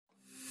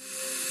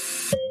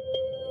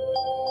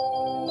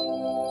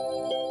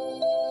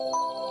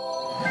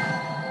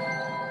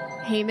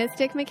Hey,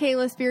 Mystic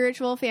Michaela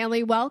spiritual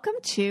family. Welcome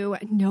to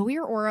Know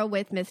Your Aura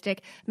with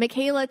Mystic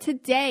Michaela.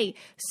 Today,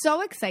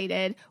 so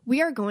excited.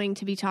 We are going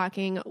to be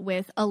talking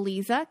with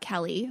Aliza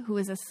Kelly, who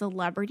is a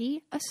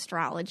celebrity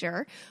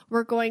astrologer.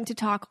 We're going to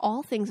talk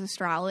all things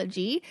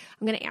astrology.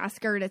 I'm going to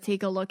ask her to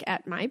take a look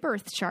at my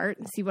birth chart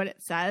and see what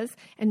it says.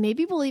 And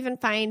maybe we'll even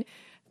find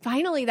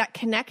finally that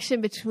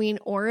connection between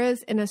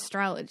auras and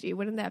astrology.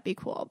 Wouldn't that be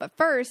cool? But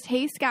first,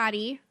 hey,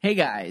 Scotty. Hey,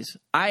 guys.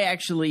 I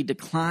actually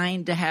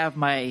declined to have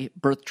my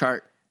birth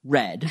chart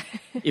read.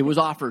 It was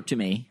offered to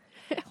me,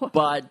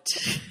 but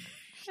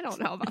I don't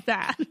know about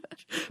that.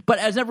 But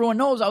as everyone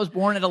knows, I was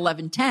born at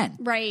 11:10.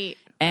 Right.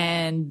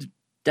 And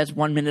that's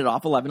 1 minute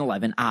off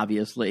 11:11,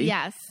 obviously.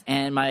 Yes.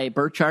 And my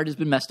birth chart has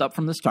been messed up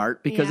from the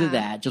start because of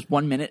that. Just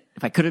 1 minute.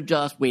 If I could have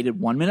just waited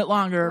 1 minute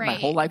longer, my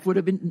whole life would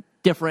have been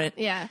different.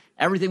 Yeah.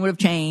 Everything would have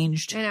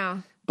changed. I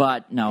know.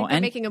 But no.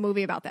 They're making a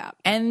movie about that.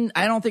 And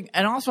I don't think,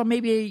 and also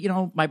maybe,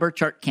 my birth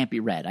chart can't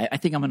be read. I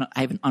think I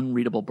have an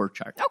unreadable birth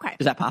chart. Okay.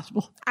 Is that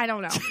possible? I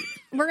don't know.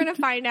 We're going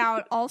to find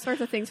out all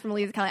sorts of things from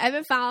Aliza Kelly. I've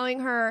been following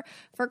her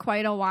for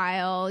quite a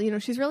while.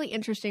 She's really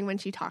interesting when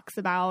she talks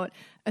about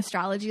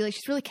astrology. Like,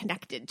 she's really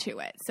connected to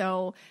it.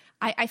 So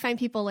I find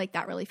people like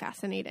that really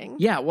fascinating.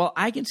 Yeah, well,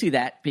 I can see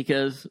that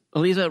because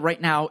Aliza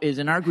right now is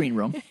in our green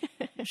room.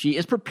 She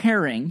is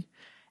preparing.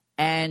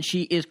 And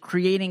she is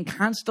creating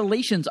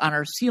constellations on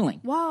our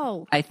ceiling.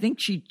 Whoa. I think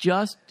she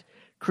just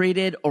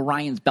created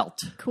Orion's belt.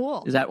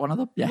 Cool. Is that one of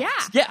them? Yeah.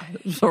 Yeah.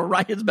 So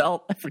Orion's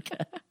belt, I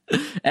forget.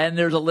 And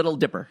there's a little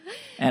dipper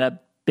and a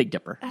big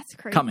dipper. That's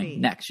crazy.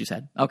 Coming next, you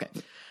said. Okay.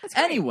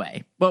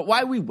 Anyway, but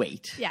while we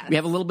wait, we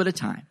have a little bit of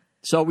time.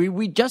 So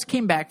we just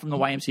came back from the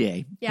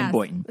YMCA in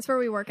Boynton. That's where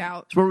we work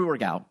out. That's where we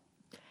work out.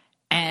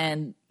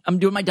 And I'm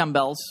doing my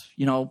dumbbells,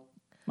 my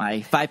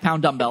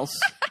 5-pound dumbbells.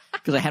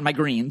 Because I had my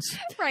greens.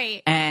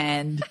 Right.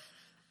 And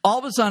all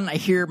of a sudden, I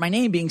hear my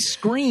name being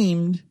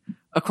screamed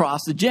across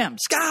the gym.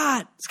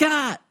 Scott!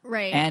 Scott!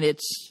 Right. And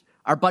it's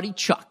our buddy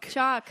Chuck.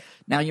 Chuck.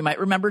 Now, you might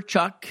remember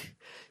Chuck.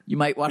 You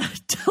might want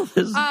to tell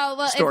his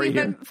story if you've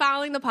here. been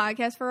following the we're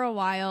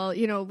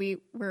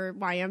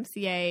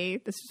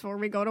YMCA. This is where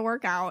we go to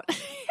work out.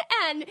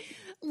 And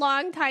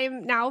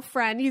longtime now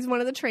friend, he's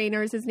one of the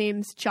trainers. His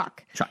name's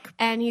Chuck. Chuck.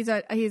 And he's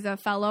a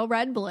fellow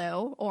Red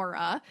Blue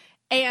Aura.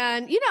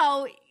 And,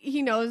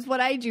 he knows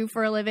what I do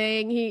for a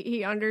living.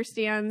 He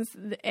understands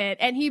it.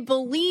 And he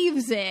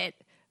believes it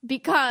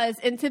because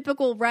in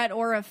typical Red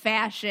Aura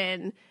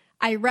fashion,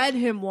 I read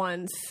him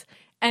once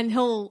and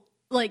he'll,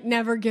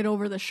 never get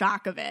over the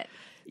shock of it.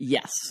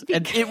 Yes.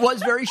 And it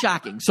was very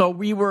shocking. So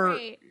we were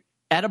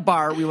at a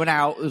bar. We went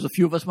out. There was a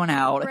few of us went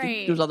out. I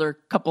think there was other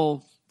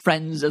couple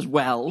friends as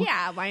well.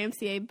 Yeah,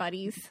 YMCA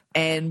buddies.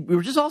 And we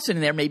were just all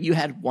sitting there. Maybe you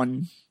had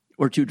one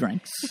or two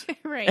drinks.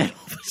 Right. And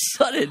all of a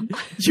sudden,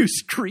 you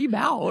scream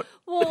out.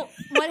 Well,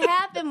 what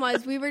happened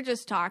was we were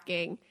just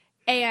talking,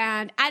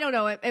 and I don't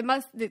know,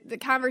 the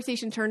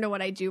conversation turned to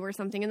what I do or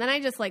something, and then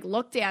I just,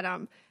 looked at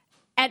him.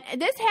 And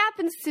this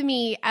happens to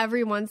me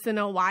every once in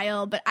a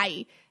while, but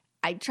I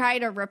try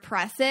to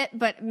repress it,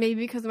 but maybe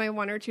because of my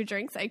 1 or 2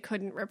 drinks, I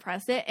couldn't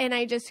repress it, and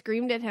I just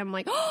screamed at him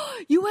oh,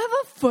 you have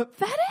a foot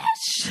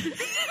fetish?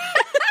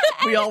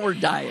 We all were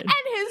dying. And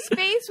his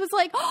face was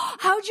oh,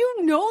 how'd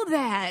you know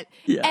that?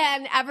 Yeah.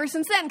 And ever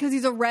since then, because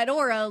he's a Red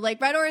Aura,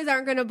 Red Auras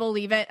aren't going to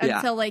believe it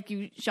until,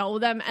 you show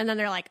them, and then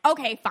they're like,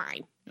 okay,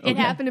 fine. It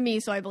happened to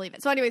me, so I believe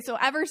it. So anyway,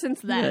 ever since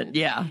then,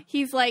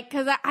 he's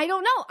because I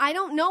don't know. I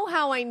don't know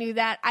how I knew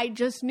that. I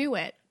just knew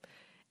it.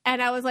 And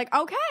I was like,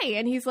 okay.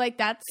 And he's like,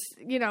 that's,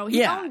 he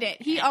owned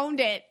it. He owned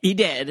it. He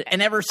did.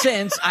 And ever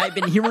since, I've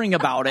been hearing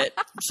about it.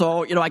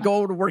 So, I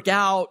go to work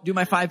out, do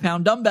my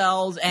 5-pound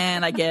dumbbells,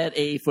 and I get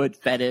a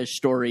foot fetish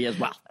story as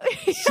well.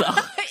 So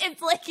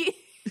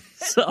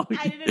it's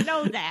I didn't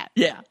know that.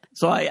 Yeah.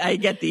 So I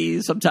get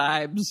these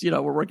sometimes,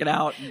 we're working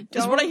out.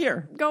 This is what I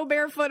hear. Go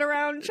barefoot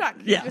around Chuck.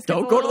 Yeah.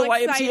 Don't go to the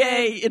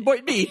YMCA in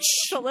Boynton Beach.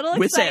 A little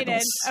with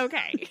excited. Sandals.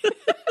 Okay.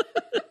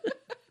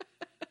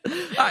 All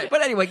right,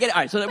 but anyway, all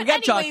right. So we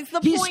got Chuck.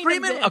 He's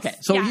screaming. Okay,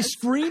 so he's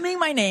screaming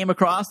my name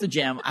across the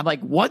gym. I'm like,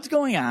 "What's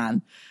going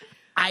on?"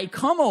 I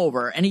come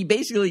over, and he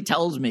basically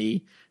tells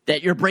me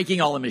that you're breaking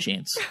all the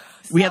machines.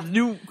 We have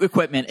new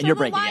equipment, and you're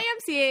breaking it.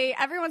 The YMCA,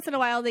 every once in a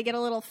while, they get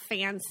a little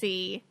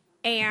fancy,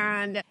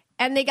 and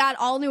they got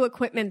all new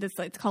equipment.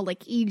 It's called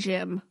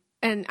e-gym,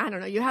 and I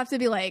don't know. You have to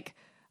be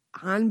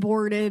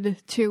onboarded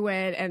to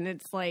it, and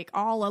it's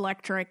all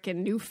electric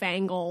and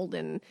newfangled,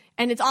 and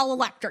it's all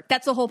electric.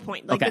 That's the whole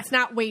point. It's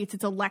not weights,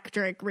 it's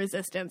electric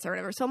resistance or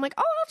whatever. So I'm oh,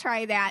 I'll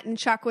try that. And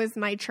Chuck was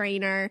my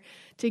trainer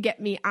to get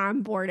me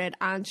onboarded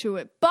onto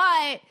it.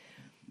 But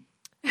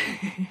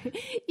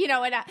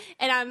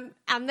and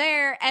I'm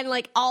there,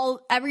 and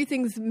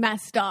everything's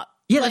messed up.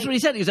 Yeah, that's what he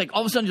said. He's all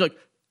of a sudden he's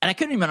and I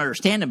couldn't even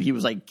understand him. He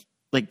was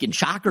in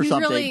shock or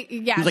something. Really,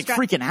 he was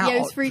freaking out. Yeah, he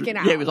was freaking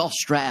out. Yeah, he was all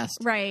stressed.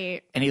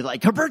 Right. And he's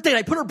her birthday.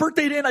 I put her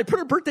birthday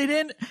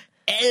in.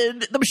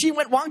 And the machine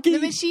went wonky. The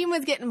machine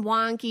was getting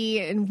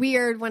wonky and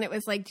weird when it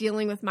was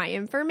dealing with my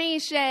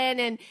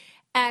information.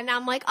 And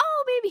I'm like,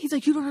 oh, baby. He's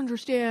like, you don't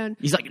understand.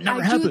 He's like, it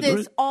never I happened. do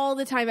this all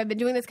the time. I've been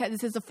doing this.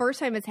 This is the first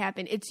time it's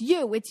happened. It's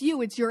you. It's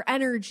you. It's your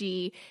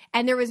energy.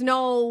 And there was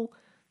no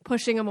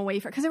pushing him away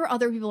from, because there were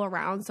other people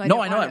around. So I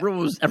know. Everyone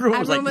was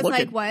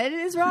like, what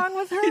is wrong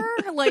with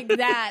her? Like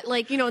that,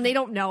 like, and they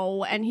don't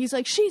know. And he's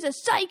like, she's a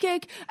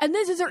psychic and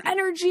this is her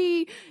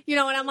energy, and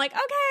I'm like,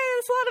 okay,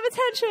 there's a lot of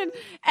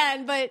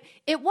attention. But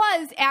it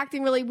was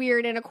acting really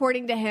weird. And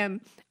according to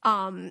him,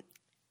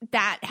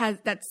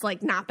 that's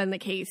like not been the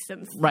case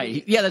since.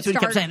 Right. Yeah. That's what he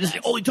kept saying. This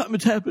is the only time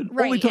it's happened.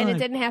 Right. Only time. And it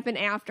didn't happen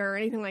after or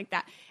anything like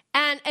that.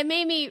 And it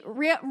made me,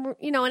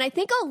 and I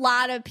think a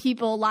lot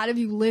of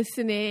you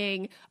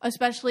listening,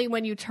 especially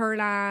when you turn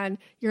on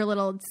your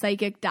little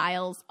psychic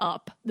dials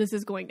up, this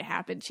is going to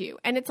happen to you.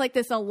 And it's like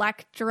this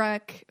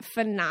electric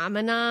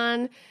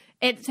phenomenon.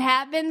 It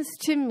happens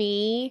to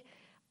me.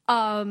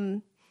 I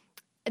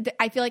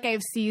feel like I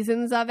have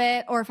seasons of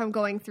it, or if I'm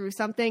going through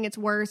something, it's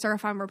worse, or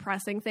if I'm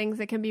repressing things,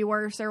 it can be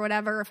worse or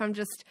whatever. If I'm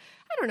just,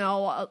 I don't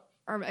know,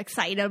 or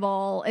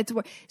excitable, it's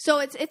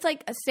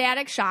like a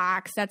static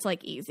shocks. That's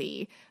like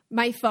easy.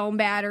 My phone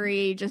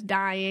battery just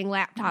dying,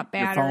 laptop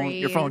battery.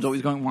 Your phone's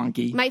always going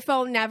wonky. My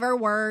phone never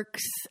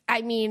works.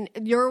 I mean,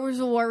 yours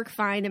will work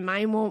fine and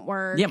mine won't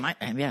work.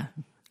 Yeah.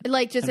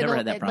 Like just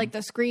like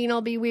the screen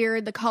will be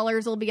weird, the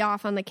colors will be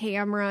off on the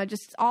camera,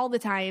 just all the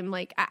time.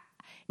 Like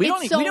we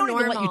don't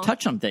even let you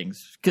touch some things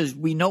because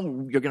we know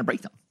you're going to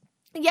break them.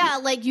 Yeah,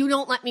 like you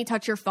don't let me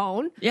touch your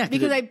phone. Yeah,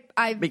 because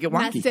I've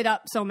messed it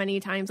up so many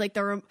times. Like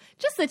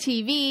just the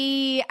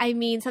TV. I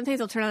mean, sometimes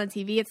I'll turn on the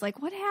TV. It's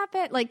like, what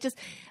happened? Like just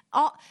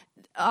all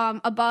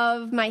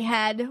above my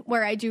head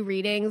where I do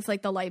readings,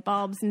 like the light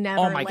bulbs never.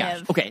 Oh my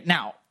gosh! Okay,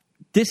 now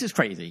this is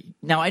crazy.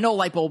 Now I know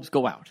light bulbs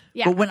go out,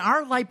 but when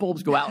our light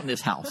bulbs go out in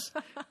this house,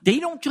 they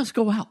don't just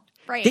go out.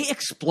 Right? They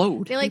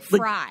explode. They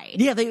fry.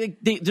 Yeah,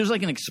 there's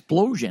like an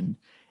explosion.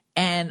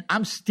 And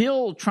I'm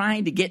still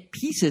trying to get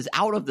pieces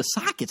out of the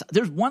sockets.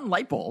 There's one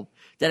light bulb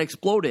that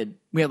exploded.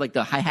 We have like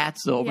the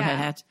hats, the overhead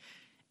hats.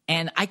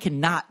 And I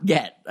cannot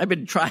get, I've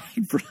been trying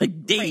for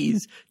like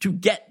days to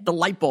get the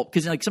light bulb.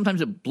 Because like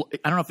sometimes I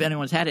don't know if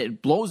anyone's had it.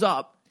 It blows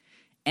up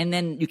and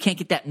then you can't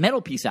get that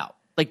metal piece out.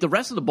 Like the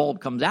rest of the bulb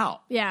comes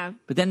out. Yeah.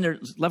 But then they're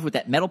left with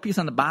that metal piece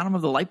on the bottom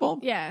of the light bulb.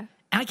 Yeah.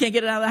 And I can't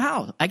get it out of the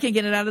house. I can't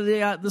get it out of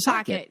the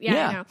socket.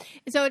 Yeah, I know.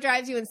 So it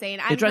drives you insane.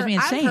 It drives me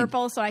insane. I'm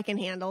purple, so I can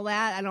handle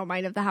that. I don't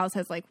mind if the house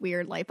has like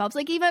weird light bulbs.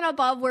 Like even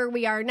above where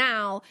we are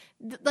now,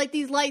 like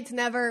these lights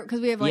never,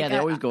 because we have like they're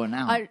always going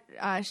out.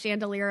 A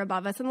chandelier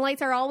above us, and the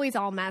lights are always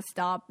all messed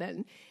up.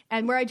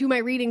 And where I do my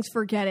readings,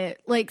 forget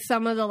it. Like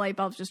some of the light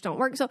bulbs just don't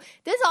work. So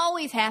this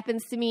always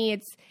happens to me.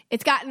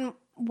 It's gotten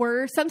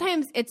worse.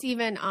 Sometimes it's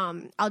even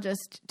I'll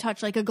just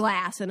touch like a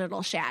glass and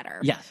it'll shatter.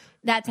 Yes.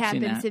 That's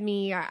happened to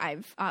me.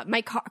 I've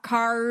my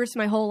cars,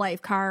 my whole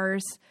life,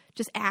 cars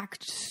just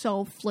act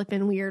so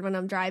flippin' weird when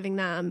I'm driving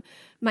them.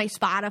 My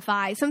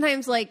Spotify,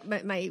 sometimes like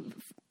my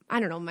I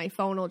don't know, my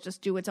phone will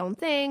just do its own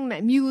thing. My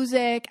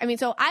music, I mean,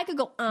 so I could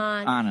go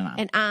on and on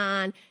and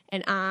on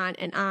and on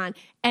and on.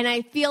 And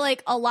I feel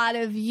like a lot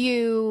of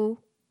you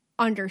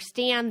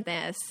understand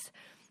this,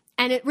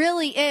 and it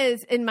really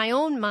is in my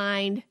own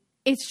mind.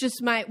 It's just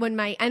when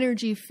my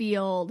energy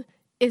field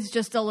is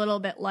just a little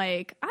bit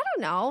like, I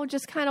don't know,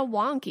 just kind of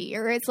wonky,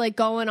 or it's like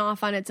going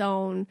off on its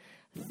own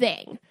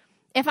thing.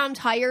 If I'm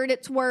tired,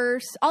 it's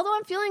worse. Although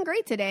I'm feeling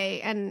great today,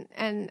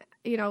 and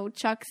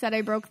Chuck said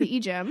I broke the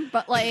e-gym,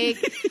 but like,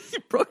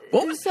 what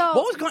was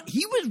going on?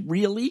 He was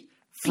really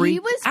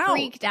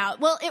freaked out.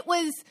 Well,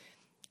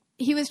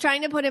 he was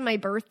trying to put in my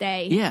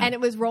birthday, and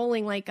it was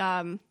rolling like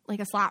a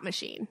slot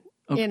machine.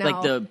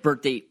 Like the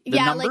birthday,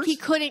 numbers? Like he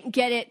couldn't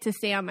get it to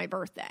stay on my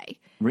birthday.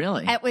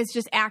 Really? It was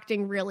just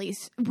acting really.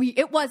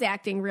 It was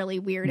acting really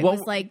weird. It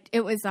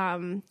was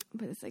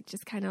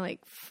just kind of like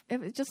it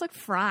was just like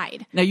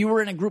fried. Now you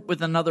were in a group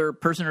with another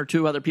person or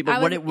two other people.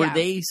 What did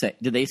they say?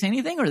 Did they say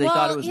anything, or they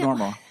thought it was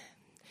normal?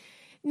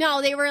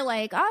 No, they were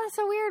like, "Oh, that's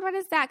so weird. What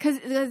is that?" Because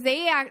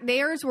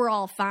theirs were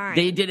all fine.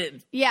 They did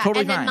it,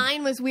 totally and then fine.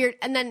 Mine was weird.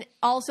 And then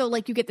also,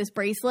 like, you get this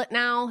bracelet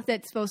now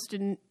that's supposed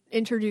to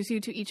introduce you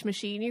to each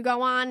machine you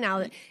go on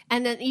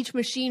and then each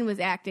machine was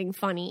acting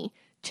funny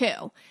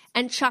too.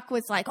 And Chuck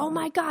was like, "Oh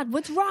my God,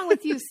 what's wrong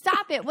with you?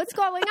 Stop it. What's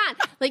going on?"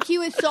 Like he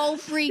was so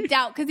freaked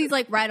out because he's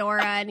like red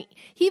aura and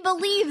he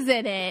believes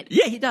in it.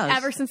 Yeah, he does.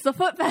 Ever since the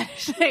foot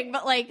fetish thing.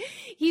 But like,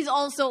 he's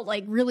also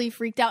like really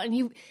freaked out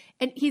and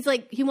he's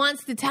like, he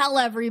wants to tell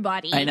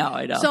everybody. I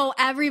know. So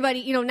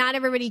everybody, not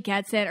everybody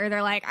gets it or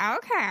they're like,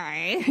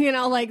 okay,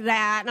 like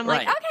that. And I'm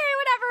like, okay, whatever.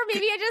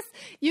 Maybe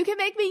you can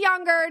make me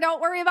younger.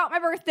 Don't worry about my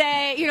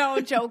birthday,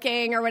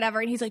 joking or whatever.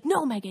 And he's like,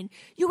 "No, Megan,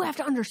 you have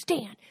to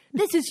understand.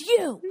 This is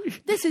you.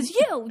 This is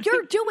you.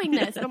 You're doing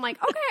this." And I'm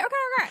like,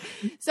 okay.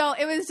 So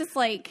it was just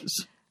like.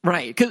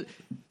 Right.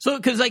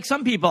 Because like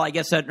some people, I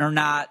guess, that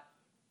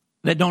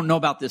don't know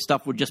about this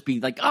stuff would just be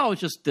like, oh,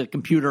 it's just the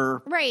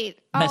computer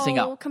messing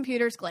up.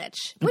 Computers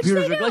glitch.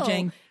 Computers which they are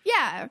glitching.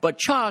 Yeah. But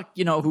Chuck,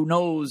 who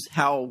knows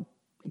how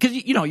because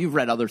you've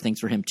read other things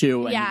for him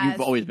too, and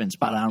you've always been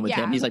spot on with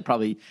him. He's like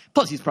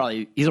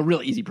he's a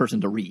real easy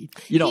person to read.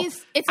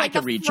 It's like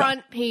a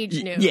front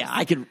page news. Yeah,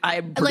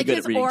 I'm pretty good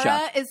at reading Chuck. His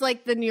aura is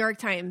like the New York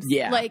Times.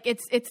 Yeah, like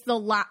it's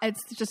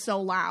just so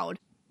loud.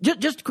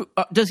 Just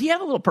does he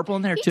have a little purple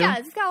in there too? He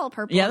does. He's got a little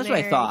purple. Yeah, that's in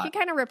there. what I thought. He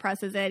kind of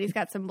represses it. He's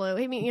got some blue.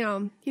 I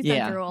mean, he's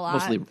been through a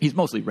lot. He's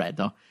mostly red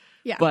though.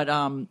 Yeah, but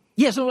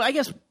So I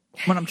guess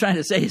what I'm trying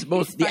to say is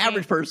the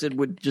average person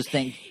would just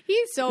think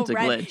he's so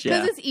red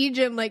because it's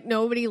E-Gym. Like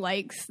nobody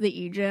likes the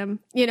E-Gym,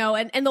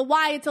 and the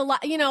Y. It's a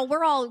lot.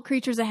 We're all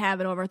creatures of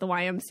habit over at the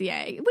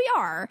YMCA. We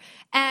are,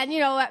 and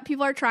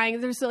people are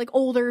trying. There's like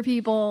older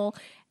people.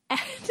 And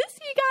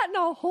he got in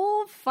a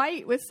whole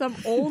fight with some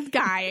old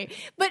guy.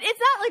 But it's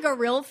not like a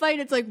real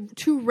fight. It's like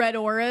two red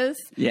auras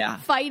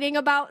fighting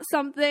about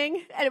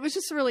something. And it was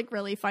just really,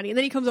 really funny. And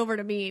then he comes over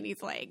to me and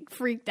he's like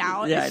freaked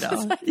out. Yeah, I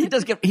know. Like, he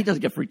does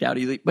get freaked out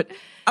easily. But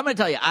I'm going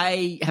to tell you,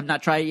 I have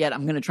not tried it yet.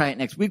 I'm going to try it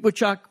next week with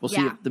Chuck. We'll see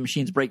if the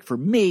machines break for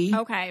me.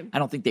 Okay. I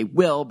don't think they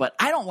will. But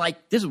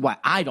this is why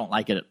I don't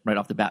like it right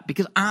off the bat.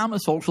 Because I'm a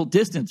social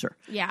distancer.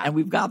 Yeah. And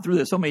we've gone through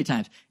this so many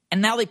times.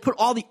 And now they put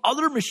all the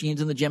other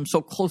machines in the gym so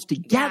close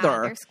together.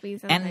 Yeah, they're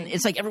squeezing and things.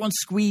 It's like everyone's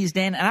squeezed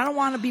in. And I don't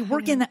want to be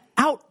working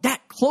out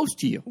that close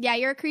to you. Yeah,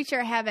 you're a creature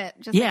of habit.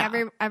 Just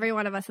like every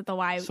one of us at the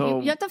Y.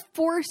 So, you have to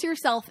force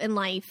yourself in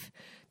life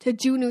to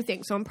do new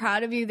things. So I'm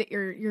proud of you that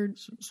you're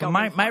So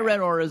my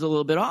red aura is a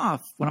little bit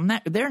off when I'm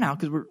not there now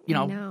because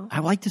I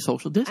like the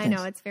social distance. I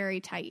know, it's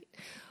very tight.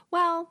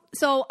 Well,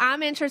 so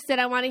I'm interested.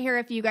 I want to hear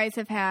if you guys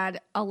have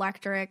had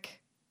electric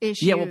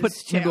issues. Yeah,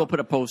 maybe we'll put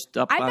a post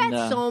up on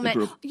the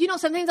group.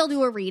 Sometimes I'll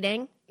do a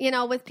reading,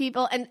 with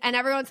people, and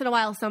every once in a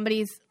while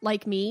somebody's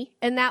like me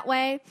in that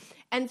way.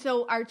 And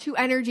so our two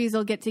energies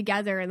will get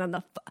together, and then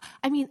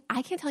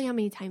I can't tell you how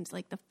many times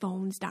like the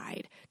phones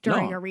died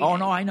during a reading. Oh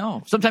no, I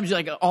know. Sometimes you're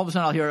like all of a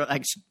sudden I'll hear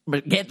like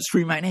get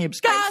scream my name,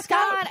 Scott.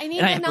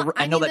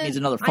 I know that needs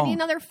another phone. I need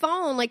another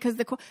phone, like because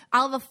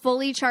I'll have a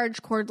fully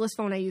charged cordless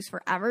phone I use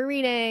for every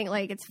reading.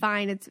 Like it's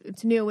fine,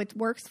 it's new, it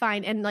works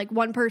fine. And like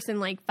one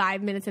person, like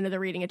 5 minutes into the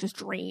reading, it just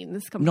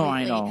drains completely. No,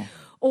 I know.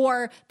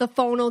 Or the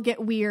phone will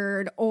get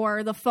weird,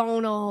 or the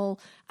phone will,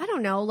 I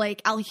don't know,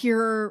 like I'll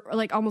hear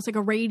like almost like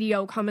a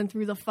radio coming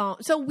through the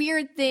phone. So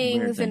weird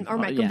things. Or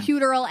my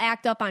computer will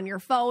act up on your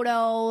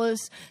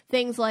photos,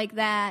 things like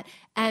that.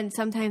 And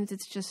sometimes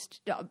it's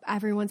just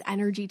everyone's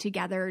energy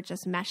together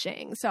just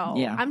meshing. So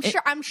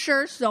I'm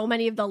sure so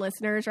many of the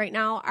listeners right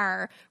now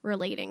are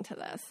relating to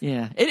this.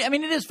 Yeah. It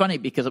is funny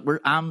because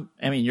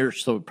you're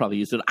so probably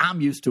used to it. I'm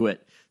used to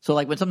it. So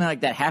like when something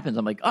like that happens,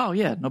 I'm like, oh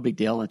yeah, no big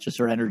deal. It's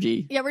just our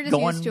energy. Yeah, we're just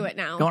used to it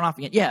now. Going off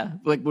again. Yeah.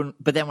 But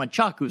then when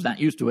Chuck, who's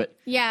not used to it,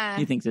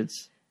 he thinks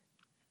it's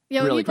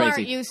when really people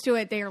crazy. Aren't used to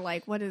it, they're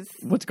like,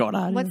 what's going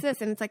on? What's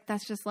this? And it's like,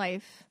 that's just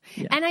life.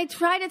 Yeah. And I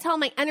try to tell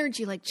my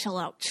energy, like, chill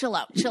out.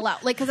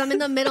 Like, cause I'm in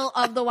the middle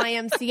of the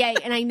YMCA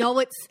and I know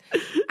it's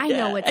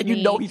and me.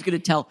 You know he's going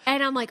to tell.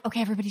 And I'm like,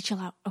 okay, everybody chill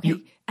out.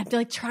 Okay. I'm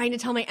like trying to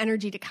tell my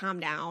energy to calm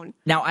down.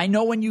 Now, I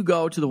know when you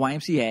go to the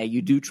YMCA,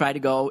 you do try to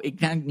go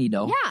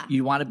incognito. Yeah.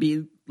 You want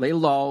to lay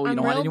low. You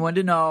don't want anyone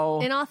to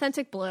know.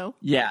 Inauthentic blue.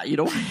 Yeah. You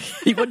don't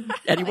want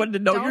anyone to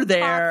know you're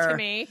there. Talk to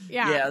me.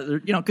 Yeah.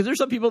 Yeah. Because there's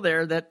some people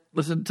there that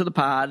listen to the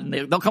pod and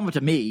they'll come up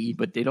to me,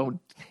 but they won't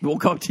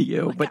come up to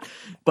you.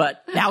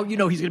 But now he's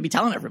going to be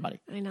telling everybody.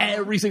 I know.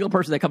 Every single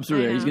person that comes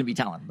through there, he's going to be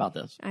telling about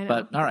this. I know.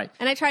 But all right.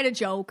 And I try to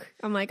joke.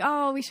 I'm like,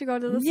 oh, we should go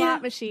to the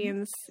slot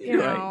machines. You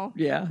know.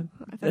 Right. Yeah.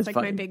 That's like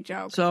funny. My big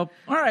joke. So,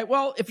 all right.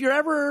 Well, if you're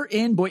ever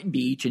in Boynton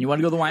Beach and you want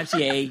to go to the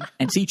YMCA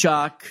and see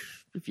Chuck,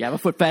 if you have a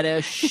foot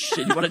fetish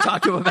and you want to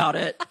talk to him about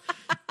it,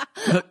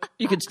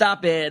 you can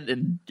stop in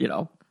and,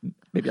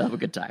 maybe you'll have a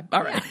good time.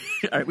 All right.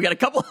 All right. We got a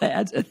couple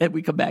ads and then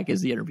we come back as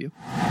the interview.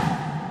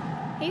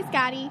 Hey,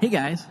 Scotty. Hey,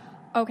 guys.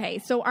 Okay,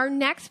 so our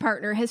next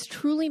partner has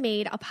truly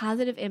made a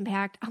positive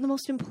impact on the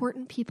most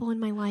important people in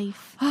my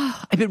life.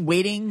 I've been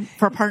waiting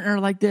for a partner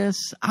like this.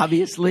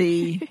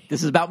 Obviously,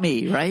 this is about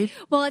me, right?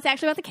 Well, it's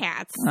actually about the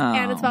cats,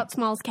 and it's about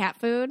Small's cat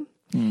food.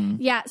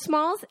 Yeah,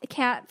 Small's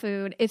cat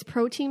food is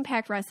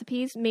protein-packed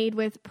recipes made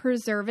with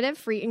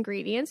preservative-free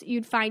ingredients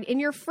you'd find in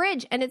your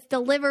fridge, and it's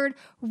delivered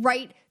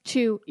right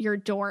to your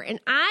door. And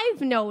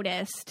I've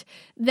noticed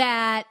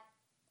that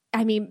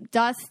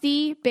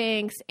Dusty,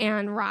 Binks,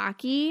 and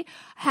Rocky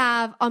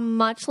have a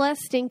much less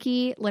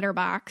stinky litter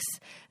box.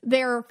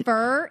 Their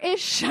fur is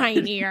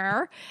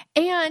shinier,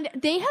 and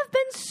they have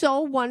been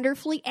so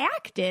wonderfully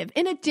active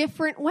in a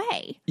different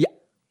way. Yeah.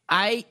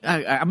 I'm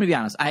going to be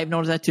honest. I have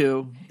noticed that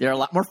too. They're a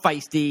lot more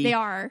feisty. They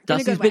are.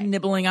 Dusty's been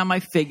nibbling on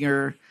my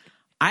finger.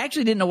 I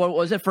actually didn't know what it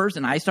was at first,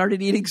 and I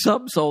started eating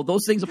some, so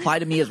those things apply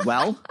to me as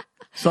well.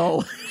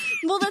 Well,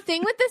 the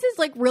thing with this is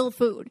like real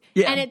food,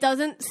 and it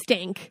doesn't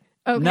stink.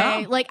 Okay,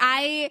 no. Like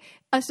I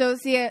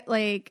associate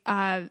like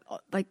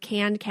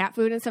canned cat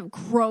food and stuff.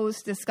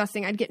 Gross,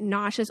 disgusting. I'd get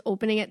nauseous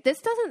opening it. This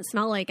doesn't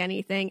smell like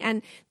anything,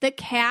 and the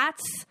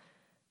cats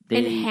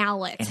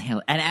inhale it.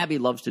 And Abby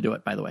loves to do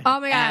it, by the way.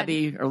 Oh my God,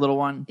 Abby, her little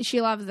one,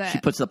 she loves it.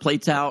 She puts the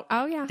plates out.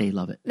 Oh yeah, they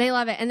love it. They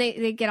love it, and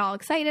they get all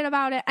excited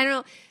about it. I don't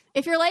know.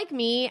 if you're like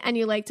me and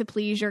you like to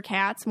please your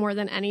cats more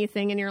than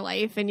anything in your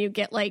life and you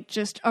get like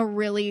just a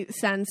really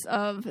sense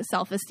of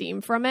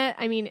self-esteem from it,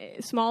 I mean,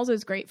 Smalls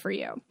is great for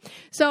you.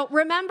 So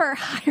remember,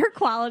 higher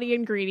quality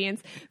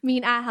ingredients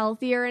mean a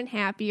healthier and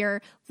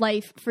happier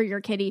life for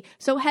your kitty.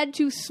 So head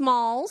to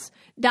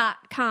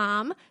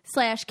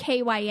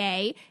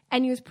smalls.com/KYA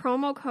and use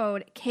promo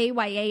code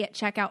KYA at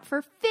checkout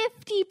for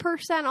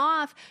 50%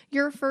 off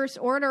your first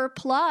order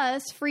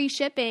plus free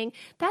shipping.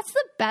 That's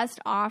the best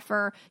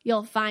offer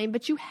you'll find,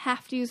 but you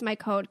have to use my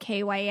code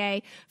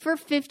KYA for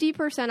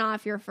 50%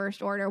 off your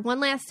first order. One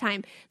last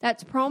time,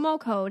 that's promo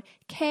code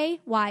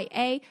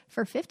KYA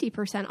for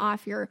 50%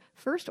 off your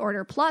first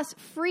order plus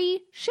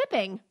free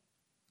shipping.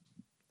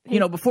 You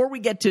know, before we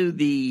get to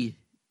the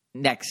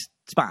next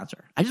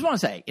sponsor, I just want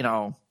to say, you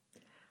know,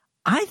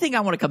 I think I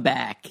want to come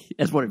back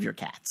as one of your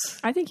cats.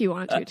 I think you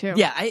want to too.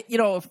 Yeah,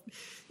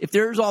 if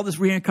there's all this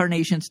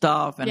reincarnation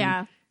stuff, and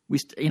I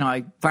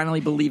finally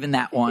believe in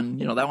that one.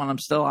 You know, that one I'm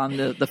still on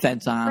the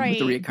fence on with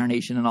the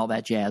reincarnation and all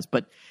that jazz.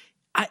 But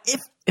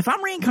if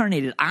I'm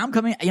reincarnated, I'm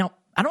coming. You know,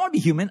 I don't want to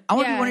be human. I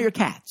want to be one of your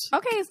cats.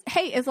 Okay,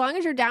 hey, as long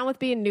as you're down with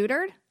being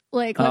neutered,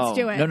 like let's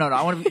do it. No.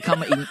 I want to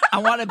become. I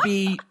want to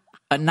be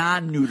a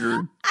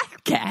non-neutered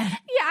cat.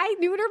 Yeah, I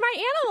neuter my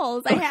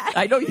animals.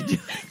 I know you do.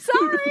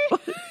 Sorry.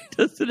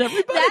 Doesn't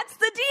everybody? That's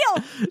the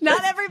deal.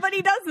 Not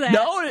everybody does that.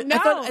 No.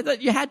 I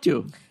thought you had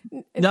to.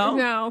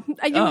 No,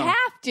 you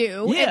have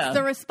to. Yeah. It's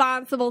the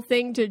responsible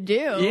thing to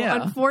do.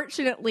 Yeah.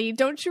 Unfortunately,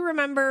 don't you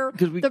remember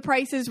The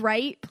Price is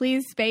Right?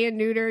 Please spay and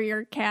neuter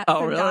your cats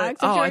and really? dogs.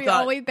 I'm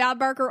sure Bad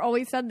Barker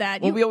always said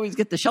that. Well, we always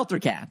get the shelter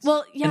cats.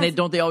 Well, yes. And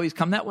don't they always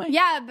come that way?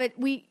 Yeah, but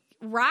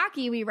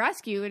Rocky, we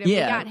rescued and we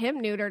got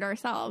him neutered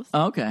ourselves.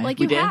 Okay. Like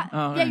we did?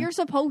 Yeah, you're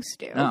supposed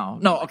to.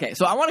 No. Okay.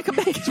 So I want to come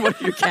back as one of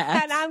your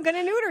cats. And I'm going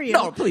to neuter you.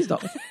 No, please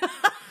don't.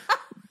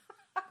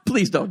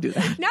 Please don't do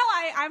that. No,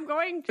 I'm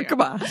going to.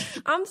 Come on.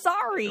 I'm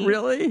sorry.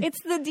 Really?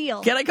 It's the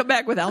deal. Can I come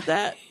back without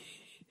that?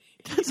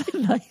 That's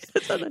nice.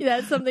 That's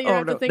something you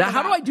have to think about.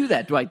 Now, how do I do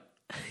that? Do I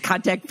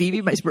contact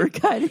Phoebe, my spirit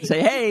guide, and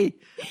say, "Hey,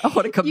 I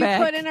want to come back."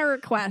 You put in a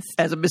request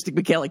as a Mystic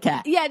Michaela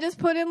cat. Yeah, just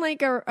put in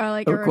like a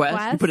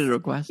request. You put in a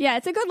request. Yeah,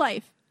 it's a good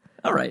life.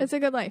 All right, it's a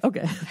good life.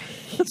 Okay,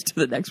 let's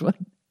do the next one.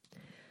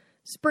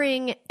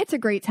 Spring, it's a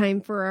great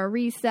time for a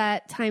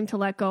reset, time to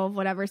let go of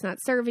whatever's not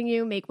serving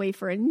you, make way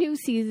for a new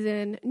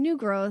season, new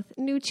growth,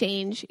 new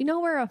change. You know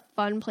where a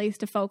fun place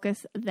to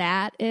focus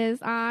that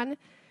is on?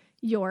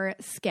 Your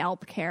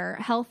scalp care.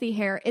 Healthy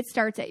hair, it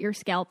starts at your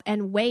scalp,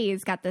 and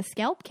Way's got the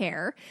scalp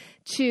care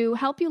to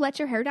help you let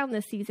your hair down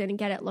this season and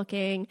get it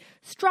looking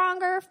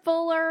stronger,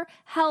 fuller,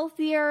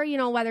 healthier. You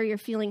know, whether you're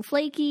feeling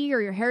flaky or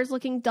your hair's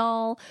looking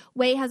dull,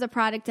 Way has a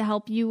product to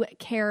help you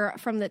care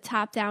from the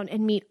top down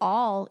and meet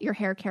all your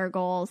hair care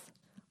goals.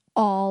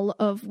 All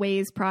of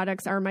Way's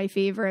products are my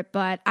favorite,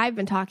 but I've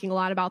been talking a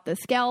lot about the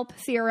scalp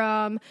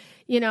serum.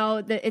 You know,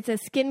 it's a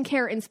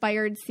skincare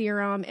inspired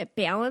serum. It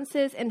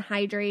balances and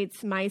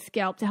hydrates my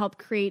scalp to help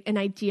create an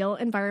ideal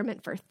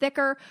environment for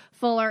thicker,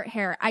 fuller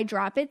hair. I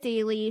drop it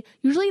daily.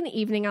 Usually in the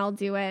evening I'll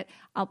do it.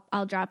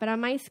 I'll drop it on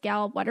my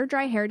scalp. Wet or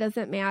dry hair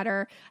doesn't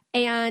matter.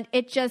 And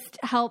it just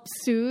helps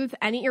soothe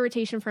any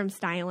irritation from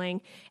styling.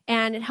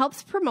 And it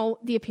helps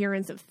promote the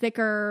appearance of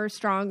thicker,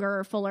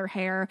 stronger, fuller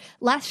hair,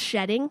 less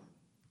shedding.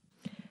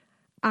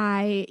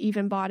 I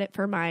even bought it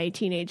for my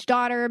teenage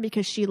daughter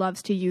because she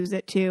loves to use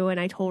it too.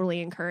 And I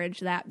totally encourage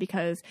that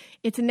because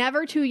it's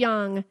never too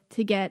young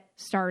to get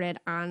started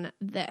on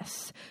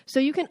this.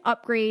 So you can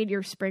upgrade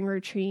your spring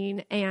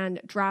routine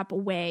and drop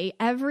Way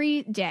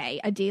every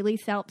day, a daily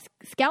scalp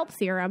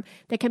serum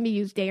that can be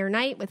used day or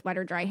night with wet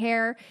or dry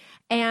hair.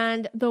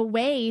 And the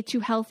way to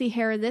healthy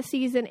hair this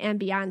season and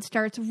beyond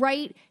starts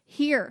right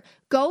here.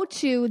 Go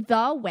to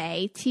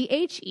theway,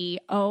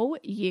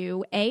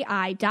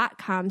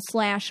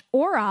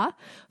 TheOuai.com/aura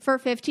for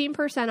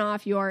 15%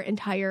 off your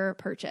entire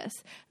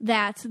purchase.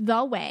 That's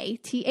theway,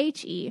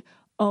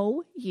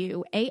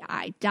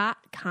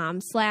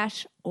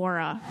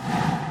 TheOuai.com/aura.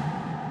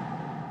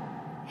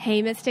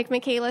 Hey, Mystic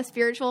Michaela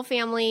spiritual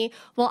family.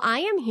 Well, I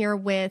am here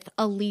with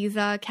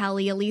Aliza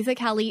Kelly. Aliza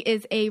Kelly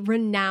is a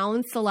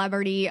renowned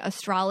celebrity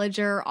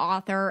astrologer,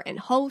 author, and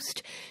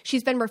host.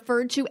 She's been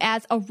referred to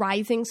as a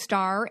rising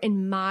star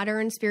in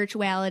modern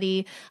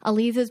spirituality.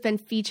 Aliza's been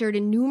featured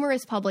in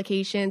numerous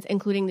publications,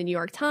 including the New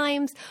York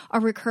Times,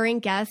 a recurring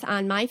guest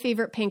on My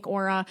Favorite Pink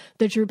Aura,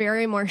 The Drew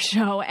Barrymore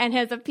Show, and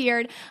has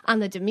appeared on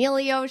The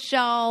D'Amelio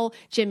Show,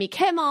 Jimmy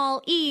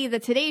Kimmel,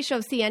 The Today Show,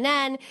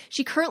 CNN.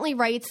 She currently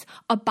writes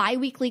a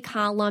bi-weekly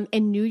column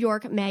in New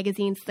York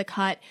magazine's The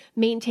Cut,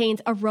 maintains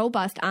a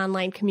robust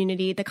online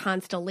community, the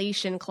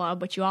Constellation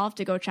Club, which you all have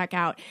to go check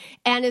out,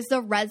 and is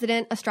the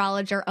resident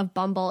astrologer of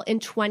Bumble.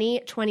 In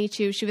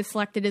 2022, she was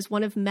selected as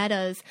one of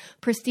Meta's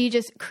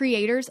prestigious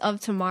Creators of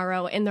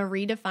Tomorrow in the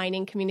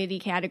Redefining Community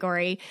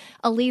category.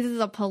 Aliza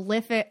is a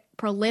prolific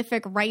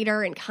prolific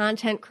writer and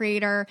content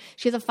creator.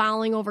 She has a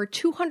following over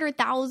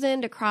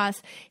 200,000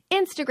 across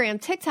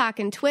Instagram, TikTok,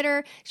 and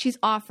Twitter. She's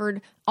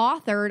authored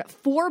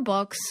 4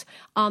 books.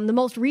 The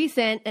most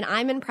recent, and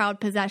I'm in proud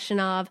possession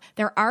of,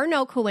 There Are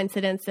No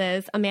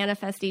Coincidences, a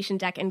manifestation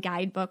deck and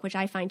guidebook, which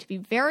I find to be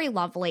very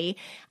lovely.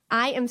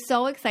 I am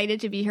so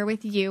excited to be here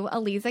with you,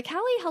 Aliza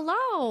Kelly.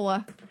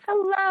 Hello.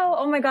 Hello.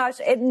 Oh my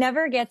gosh. It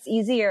never gets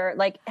easier,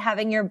 like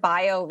having your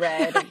bio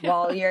read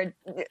while you're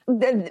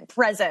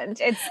present.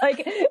 It's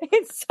like,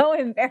 it's so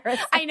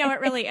embarrassing. I know,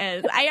 it really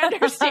is. I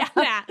understand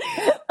that.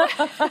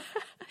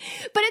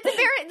 But it's a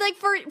very, like,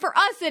 for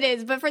us it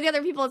is, but for the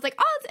other people it's like,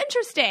 oh, it's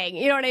interesting.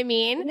 You know what I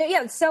mean?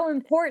 Yeah, it's so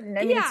important.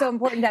 I mean, It's so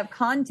important to have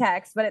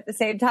context, but at the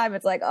same time,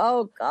 it's like,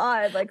 oh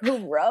God, like who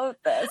wrote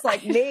this?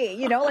 Like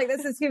me, like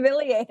this is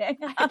humiliating.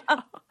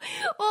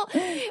 Well,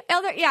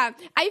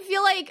 I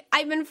feel like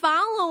I've been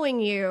following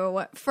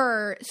you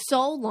for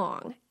so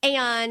long.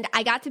 And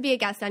I got to be a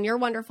guest on your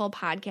wonderful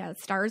podcast,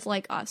 Stars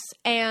Like Us.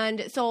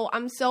 And so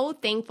I'm so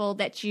thankful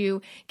that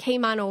you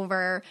came on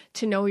over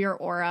to Know Your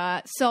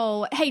Aura.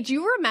 So, hey, do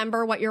you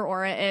remember what your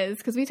aura is?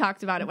 Because we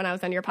talked about it when I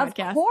was on your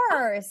podcast. Of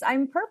course.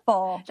 I'm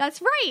purple.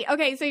 That's right.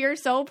 Okay, so you're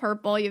so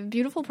purple. You have a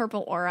beautiful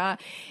purple aura.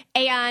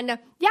 And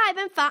yeah, I've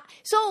been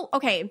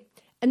okay,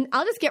 and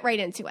I'll just get right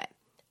into it.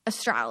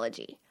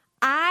 Astrology.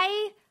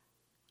 I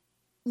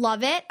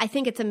love it. I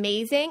think it's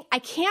amazing. I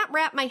can't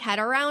wrap my head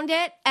around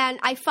it. And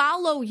I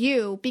follow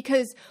you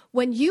because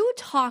when you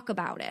talk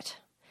about it,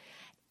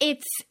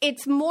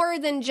 it's more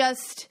than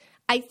just,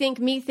 I think,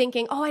 me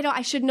thinking, oh,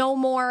 I should know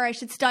more. I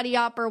should study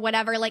up or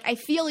whatever. Like, I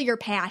feel your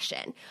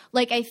passion.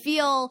 Like, I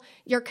feel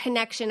your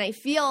connection. I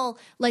feel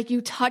like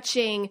you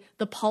touching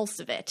the pulse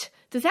of it.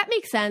 Does that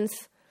make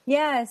sense?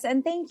 Yes.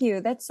 And thank you.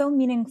 That's so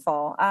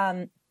meaningful.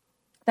 I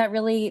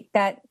really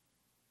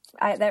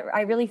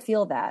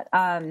feel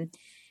that.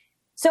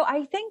 So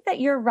I think that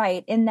you're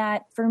right in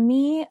that for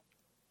me,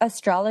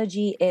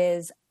 astrology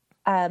is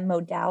a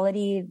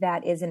modality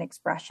that is an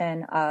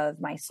expression of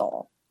my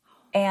soul.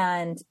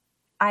 And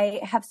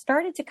I have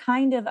started to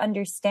kind of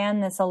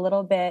understand this a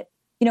little bit.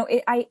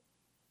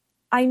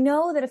 I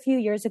know that a few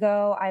years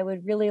ago, I was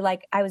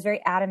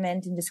very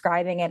adamant in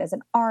describing it as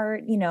an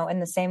art, in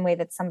the same way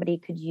that somebody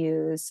could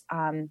use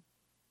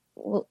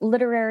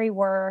literary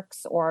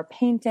works or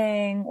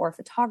painting or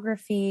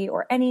photography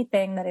or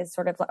anything that is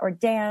sort of, or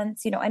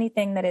dance,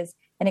 anything that is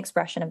an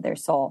expression of their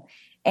soul.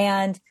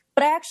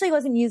 But I actually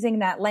wasn't using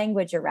that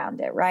language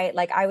around it, right?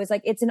 Like I was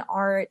like, it's an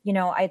art,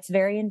 it's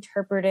very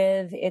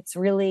interpretive. It's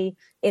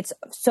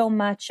so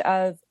much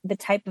of the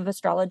type of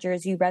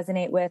astrologers you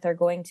resonate with are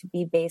going to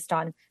be based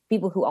on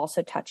people who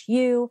also touch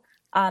you.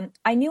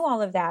 I knew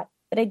all of that,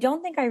 but I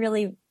don't think I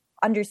really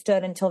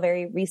understood until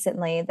very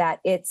recently that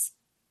it's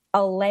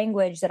a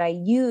language that I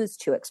use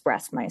to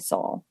express my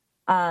soul.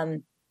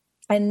 And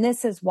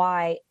this is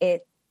why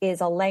it is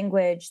a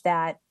language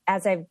that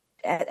as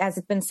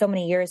it's been so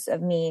many years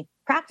of me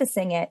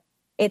practicing it,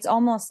 it's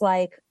almost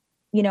like,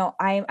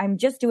 I'm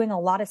just doing a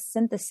lot of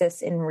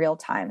synthesis in real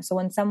time. So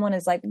when someone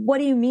is like, what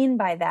do you mean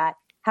by that?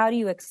 How do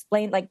you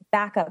explain, like,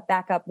 back up,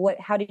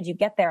 how did you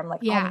get there? I'm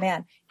like, Oh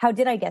man, how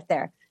did I get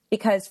there?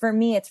 Because for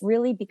me, it's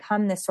really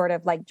become this sort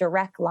of like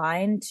direct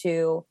line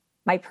to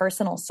my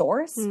personal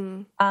source.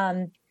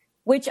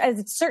 Which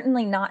is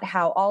certainly not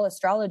how all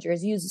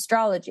astrologers use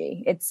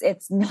astrology.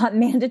 It's not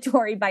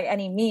mandatory by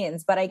any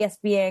means, but I guess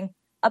being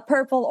a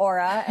purple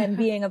aura and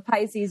being a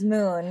Pisces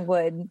moon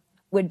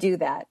would do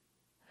that.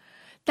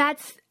 And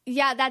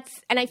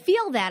I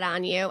feel that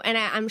on you. And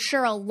I'm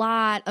sure a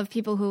lot of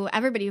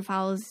everybody who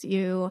follows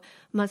you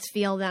must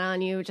feel that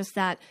on you, just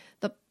that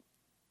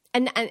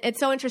and it's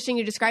so interesting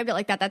you described it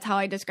like that. That's how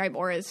I describe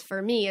auras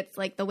for me. It's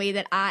like the way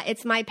that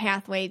it's my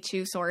pathway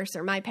to source,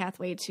 or my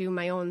pathway to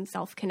my own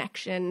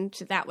self-connection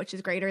to that which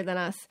is greater than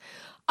us.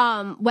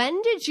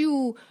 When did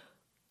you,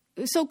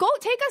 so go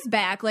take us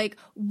back, like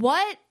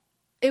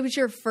it was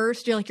your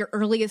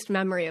earliest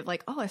memory of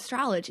like, oh,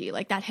 astrology,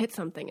 like that hit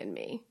something in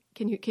me.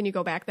 Can you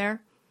go back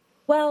there?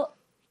 Well,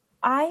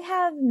 I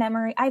have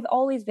memory. I've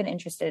always been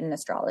interested in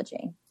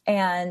astrology,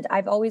 and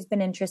I've always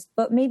been interested,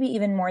 but maybe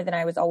even more than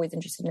I was always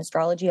interested in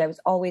astrology. I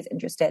was always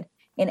interested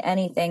in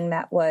anything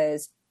that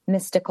was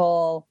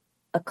mystical,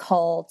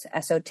 occult,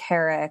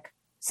 esoteric,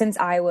 since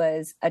I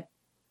was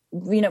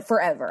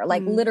forever,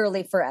 like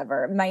literally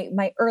forever.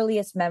 My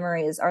earliest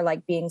memories are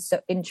like being so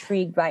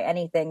intrigued by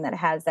anything that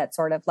has that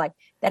sort of like,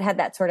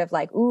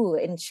 ooh,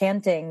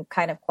 enchanting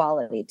kind of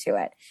quality to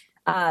it.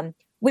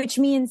 Which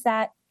means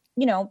that,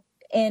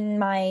 in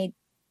my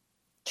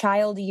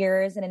child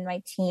years and in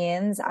my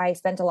teens, I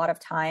spent a lot of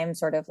time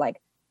sort of like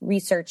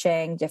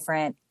researching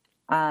different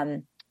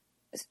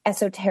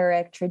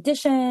esoteric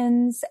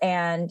traditions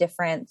and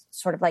different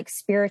sort of like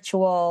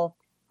spiritual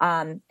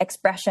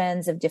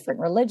expressions of different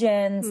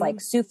religions,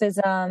 like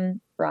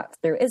Sufism brought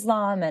through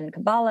Islam and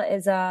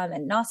Kabbalahism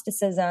and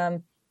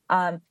Gnosticism.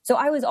 So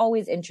I was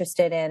always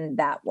interested in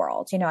that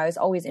world. I was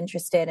always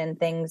interested in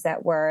things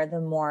that were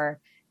the more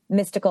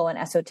mystical and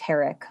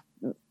esoteric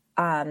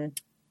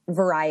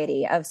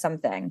variety of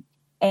something.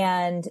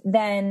 And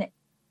then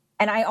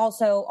And I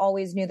also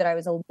always knew that I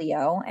was a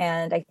Leo.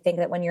 And I think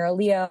that when you're a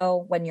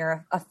Leo, when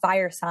you're a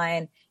fire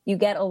sign, you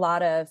get a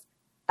lot of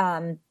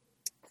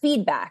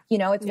feedback.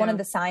 It's one of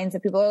the signs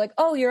that people are like,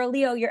 oh, you're a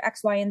Leo, you're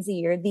X, Y, and Z,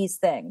 you're these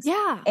things.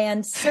 Yeah.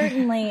 And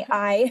certainly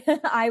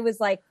I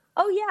was like,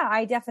 oh yeah,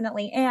 I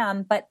definitely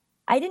am. But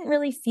I didn't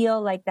really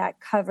feel like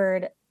that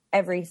covered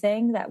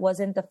everything. That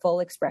wasn't the full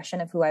expression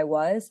of who I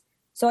was.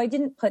 So I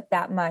didn't put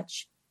that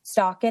much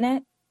stock in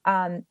it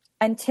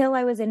until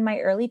I was in my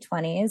early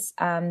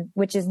 20s,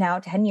 which is now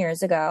 10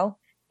 years ago.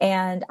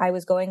 And I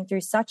was going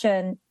through such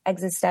an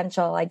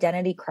existential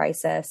identity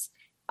crisis,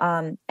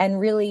 and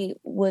really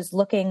was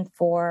looking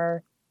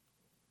for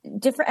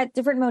different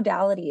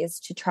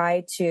modalities to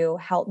try to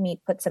help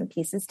me put some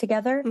pieces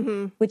together,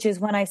 which is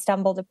when I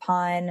stumbled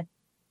upon,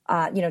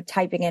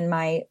 typing in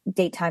my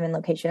date, time, and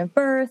location of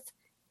birth,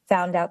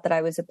 found out that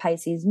I was a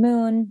Pisces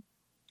moon.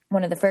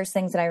 One of the first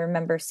things that I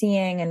remember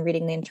seeing and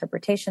reading the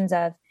interpretations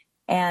of,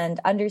 and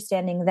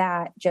understanding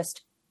that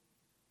just,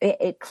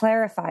 it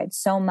clarified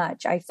so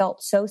much. I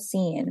felt so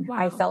seen.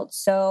 Wow.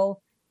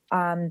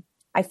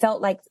 I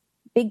felt like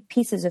big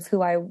pieces of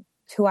who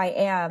I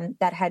am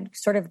that had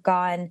sort of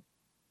gone,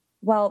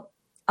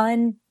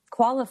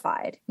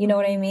 unqualified, you know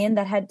what I mean?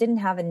 That didn't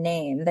have a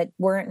name, that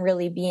weren't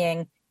really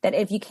being, that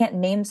if you can't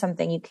name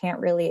something, you can't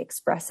really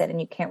express it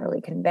and you can't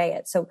really convey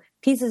it. So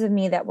pieces of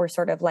me that were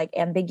sort of like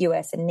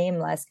ambiguous and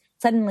nameless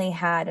suddenly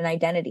had an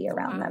identity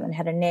around them and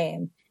had a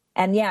name.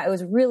 And yeah, it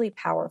was really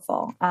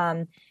powerful.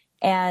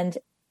 And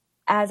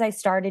as I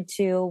started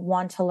to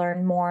want to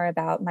learn more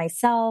about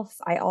myself,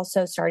 I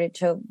also started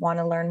to want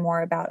to learn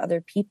more about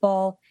other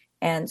people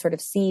and sort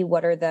of see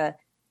how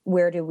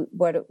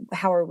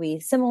are we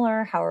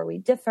similar? How are we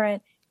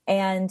different?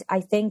 And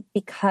I think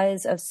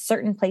because of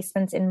certain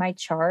placements in my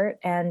chart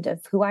and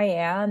of who I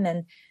am,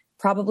 and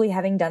probably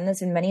having done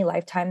this in many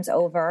lifetimes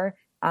over,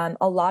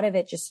 a lot of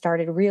it just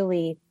started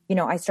really,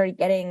 I started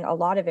getting a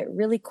lot of it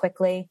really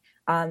quickly.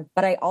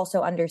 But I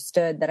also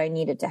understood that I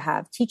needed to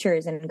have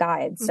teachers and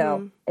guides.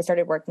 So I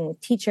started working with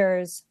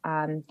teachers,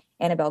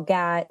 Annabelle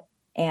Gatt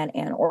and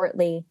Anne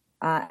Ortley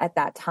at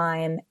that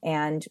time.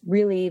 And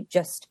really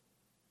just,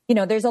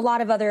 there's a lot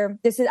of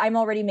I'm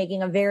already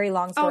making a very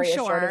long story as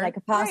short as I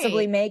could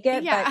possibly make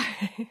it. Yeah.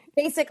 But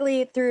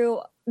basically through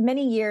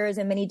many years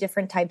and many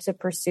different types of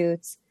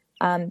pursuits,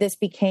 this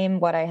became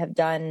what I have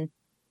done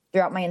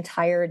throughout my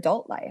entire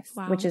adult life,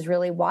 which is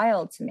really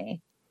wild to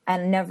me.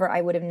 And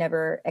I would have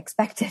never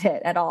expected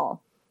it at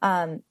all.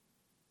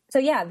 So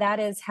yeah, that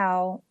is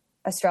how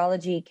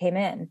astrology came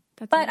in.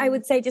 But amazing. I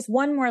would say just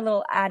one more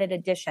little added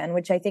addition,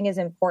 which I think is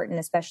important,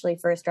 especially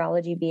for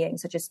astrology being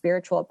such a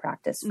spiritual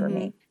practice for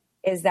me,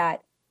 is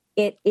that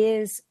it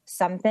is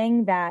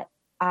something that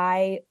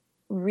I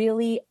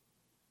really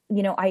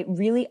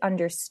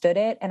understood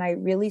it. And I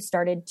really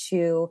started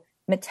to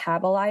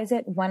metabolize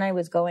it when I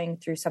was going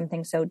through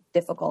something so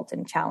difficult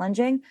and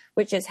challenging,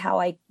 which is how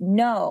I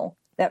know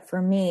that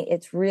for me,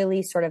 it's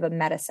really sort of a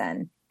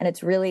medicine, and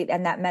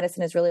that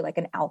medicine is really like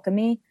an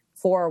alchemy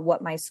for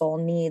what my soul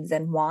needs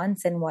and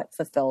wants and what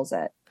fulfills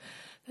it.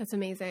 That's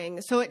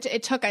amazing. So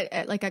it took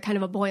a kind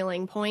of a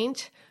boiling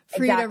point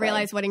for you to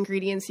realize what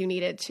ingredients you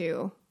needed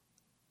to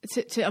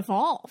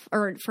evolve,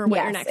 or for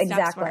what your next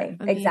steps were.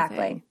 Amazing.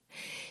 Exactly.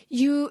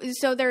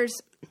 So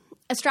there's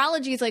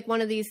astrology is like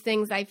one of these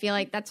things. I feel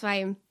like that's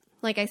why,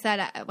 like I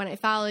said, when I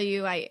follow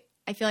you, I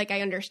feel like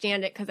I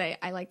understand it because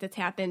I like to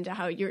tap into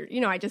how you're,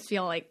 I just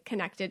feel like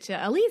connected to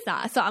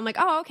Aliza. So I'm like,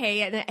 oh,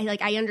 okay. And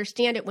I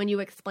understand it when you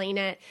explain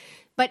it.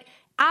 But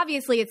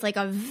obviously it's like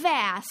a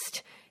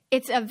vast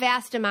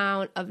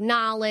amount of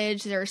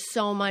knowledge. There's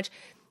so much.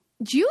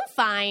 Do you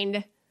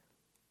find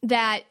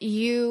that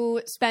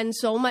you spend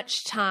so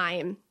much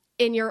time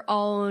in your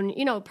own,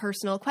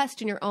 personal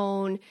quest, in your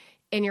own,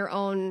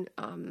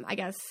 I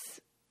guess,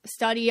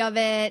 study of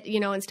it,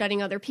 and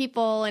studying other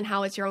people and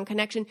how it's your own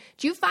connection?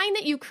 Do you find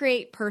that you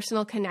create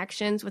personal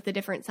connections with the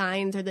different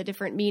signs or the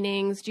different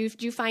meanings? Do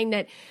you find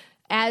that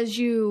as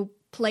you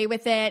play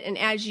with it and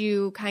as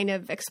you kind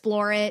of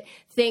explore it,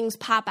 things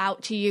pop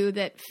out to you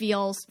that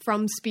feels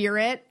from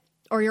spirit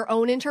or your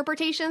own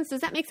interpretations?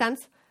 Does that make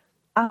sense?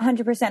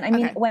 100%. I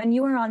mean, when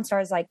you were on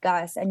Stars Like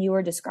Us and you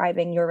were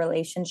describing your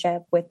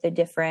relationship with the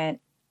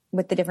different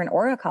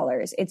aura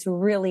colors, it's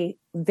really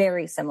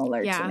very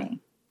similar to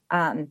me.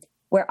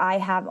 Where I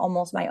have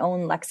almost my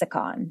own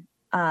lexicon,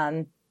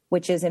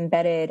 which is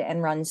embedded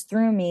and runs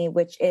through me,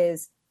 which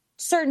is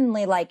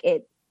certainly like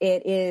it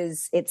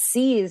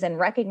sees and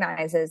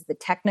recognizes the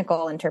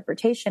technical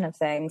interpretation of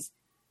things,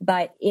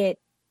 but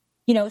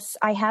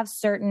I have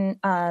certain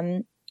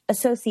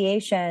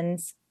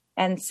associations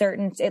and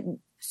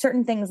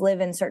certain things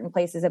live in certain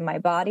places in my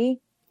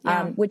body,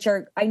 which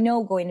are, I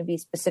know, going to be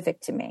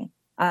specific to me.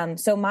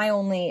 So my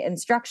only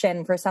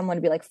instruction for someone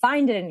to be like,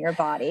 find it in your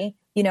body.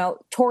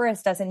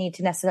 Taurus doesn't need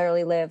to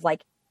necessarily live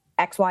like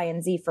X, Y,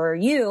 and Z for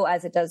you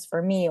as it does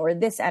for me, or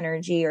this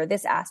energy or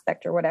this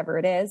aspect or whatever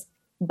it is.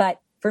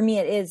 But for me,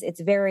 it's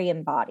very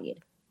embodied.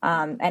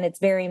 And it's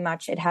very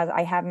much,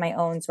 I have my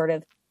own sort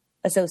of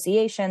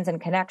associations and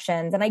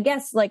connections. And I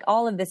guess like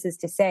all of this is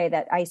to say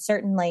that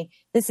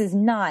this is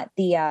not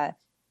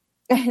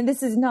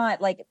this is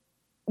not like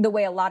the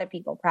way a lot of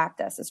people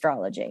practice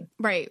astrology.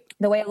 Right.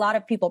 The way a lot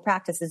of people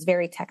practice is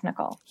very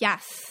technical.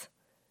 Yes.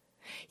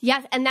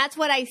 Yes. And that's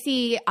what I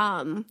see.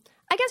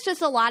 I guess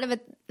just a lot of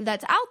it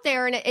that's out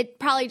there, and it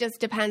probably just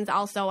depends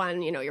also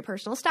on, your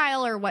personal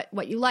style or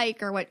what you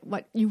like or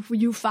what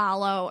you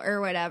follow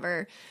or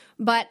whatever.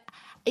 But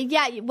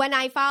yeah, when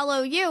I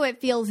follow you, it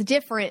feels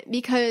different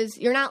because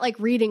you're not like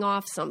reading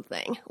off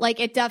something. Like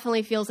it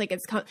definitely feels like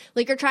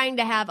like you're trying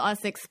to have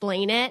us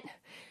explain it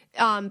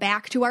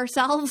back to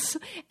ourselves,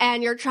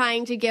 and you're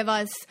trying to give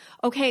us,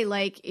 okay,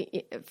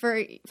 like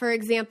for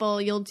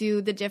example, you'll do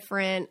the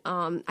different,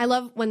 I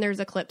love when there's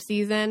eclipse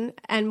season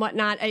and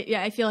whatnot.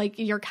 I feel like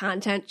your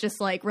content just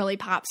like really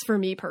pops for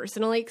me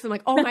personally. Cause I'm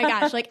like, oh my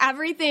gosh, like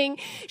everything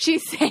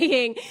she's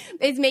saying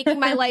is making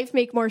my life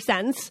make more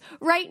sense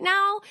right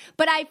now.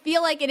 But I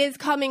feel like it is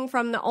coming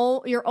from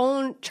your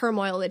own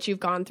turmoil that you've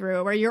gone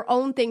through or your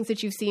own things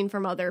that you've seen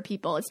from other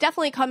people. It's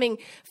definitely coming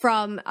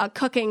from a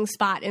cooking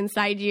spot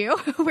inside you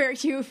where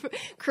you've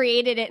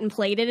created it and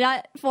plated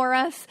it for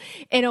us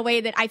in a way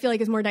that I feel like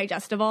is more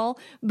digestible.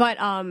 But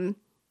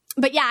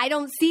yeah, I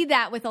don't see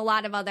that with a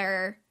lot of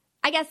other,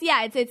 I guess,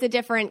 yeah, it's a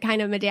different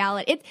kind of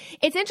modality.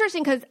 It's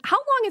interesting because how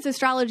long has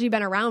astrology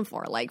been around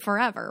for? Like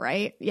forever,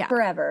 right? Yeah.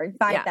 Forever.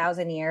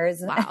 5,000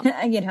 years,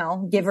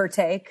 wow. Give or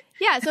take.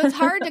 Yeah. So it's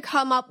hard to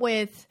come up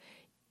with,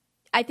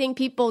 I think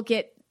people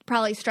get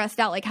probably stressed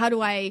out. Like, how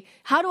do I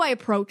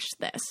approach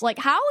this? Like,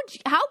 how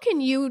can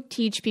you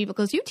teach people?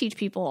 Because you teach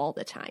people all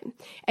the time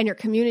and your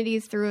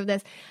communities through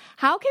this.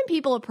 How can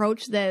people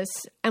approach this?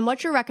 And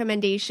what's your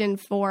recommendation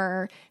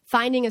for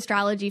finding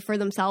astrology for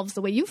themselves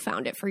the way you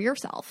found it for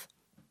yourself?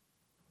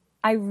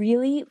 I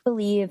really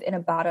believe in a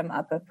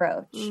bottom-up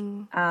approach.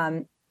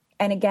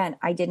 And again,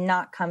 I did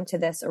not come to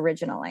this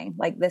originally.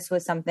 Like this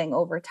was something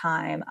over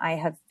time I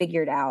have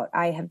figured out.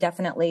 I have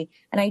definitely,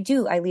 and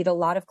I lead a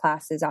lot of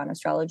classes on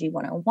Astrology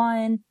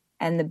 101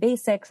 and the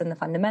basics and the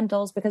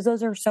fundamentals, because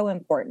those are so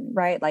important,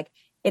 right? Like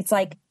it's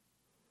like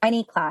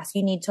any class,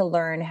 you need to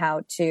learn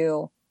how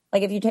to,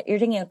 like if you're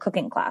taking a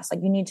cooking class,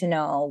 like you need to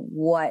know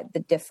what the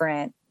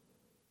different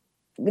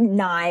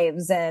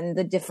knives and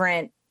the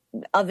different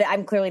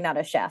I'm clearly not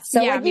a chef.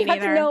 So yeah, like, you have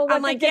to know what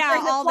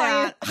all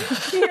that.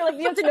 You're like,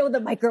 you have to know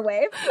the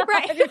microwave.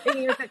 Right. If you're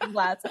taking your cooking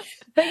class.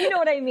 But you know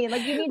what I mean?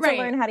 Like you need to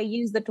learn how to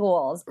use the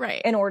tools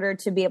in order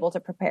to be able to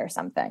prepare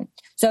something.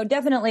 So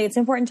definitely it's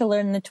important to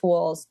learn the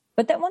tools.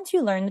 But then once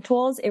you learn the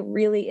tools, it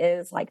really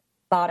is like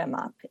bottom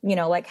up,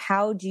 like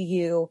how do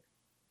you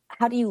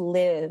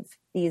live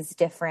these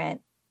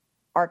different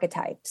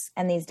archetypes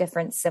and these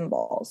different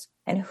symbols?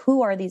 And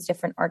who are these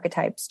different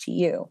archetypes to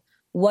you?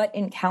 What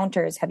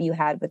encounters have you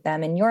had with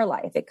them in your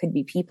life? It could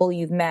be people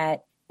you've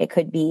met. It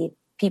could be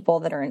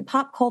people that are in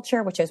pop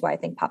culture, which is why I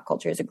think pop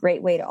culture is a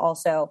great way to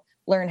also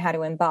learn how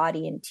to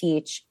embody and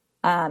teach.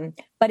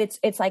 But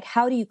it's like,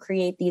 how do you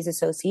create these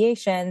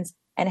associations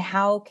and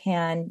how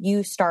can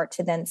you start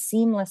to then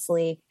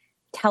seamlessly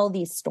tell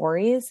these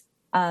stories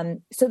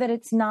so that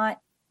it's not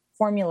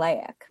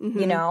formulaic,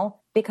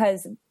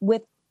 because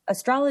with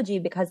astrology,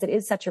 because it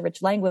is such a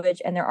rich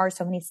language and there are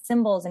so many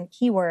symbols and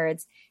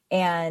keywords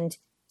and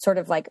sort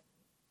of like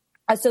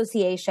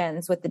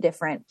associations with the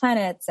different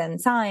planets and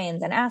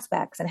signs and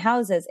aspects and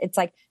houses. It's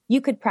like,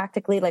 you could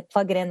practically like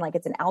plug it in like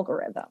it's an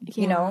algorithm,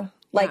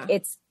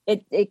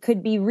 it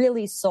could be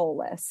really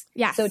soulless.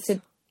 Yes. So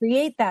to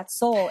create that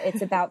soul,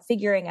 it's about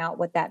figuring out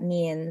what that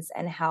means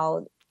and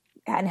how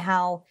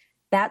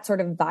that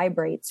sort of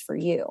vibrates for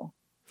you.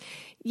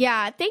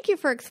 Yeah. Thank you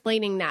for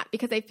explaining that,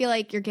 because I feel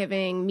like you're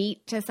giving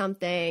meat to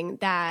something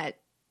that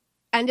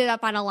ended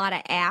up on a lot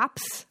of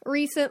apps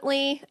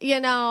recently,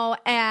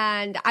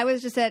 and I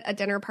was just at a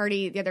dinner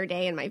party the other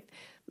day and my,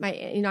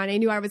 and I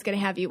knew I was going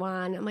to have you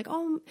on. I'm like,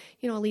 oh,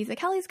 Aliza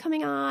Kelly's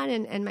coming on.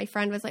 And my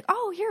friend was like,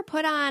 oh, here,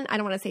 put on, I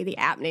don't want to say the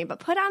app name,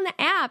 but put on the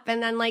app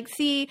and then like,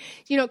 see,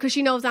 cause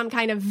she knows I'm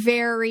kind of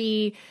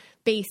very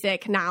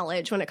basic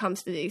knowledge when it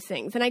comes to these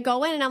things. And I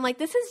go in and I'm like,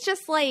 this is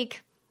just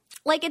like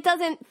it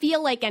doesn't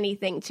feel like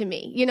anything to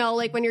me,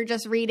 like when you're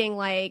just reading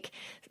like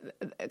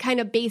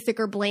kind of basic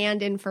or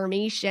bland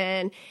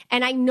information.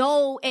 And I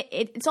know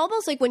it's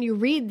almost like when you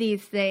read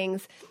these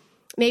things,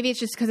 maybe it's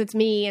just because it's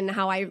me and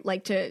how I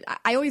like to,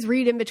 I always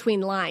read in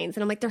between lines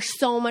and I'm like, there's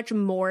so much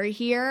more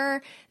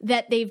here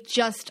that they've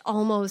just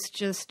almost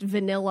just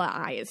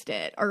vanillaized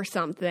it or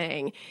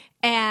something.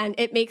 And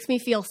it makes me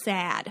feel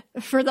sad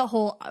for the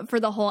whole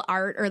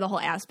art or the whole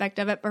aspect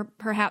of it. But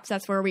perhaps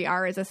that's where we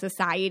are as a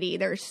society.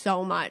 There's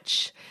so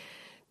much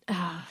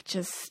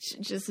just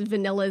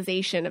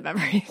vanillization of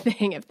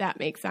everything, if that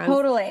makes sense.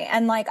 Totally.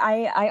 And like,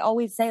 I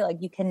always say, like,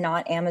 you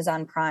cannot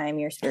Amazon Prime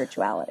your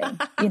spirituality,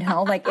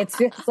 like it's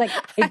just like,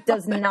 it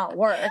does not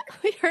work.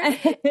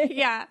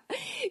 Yeah.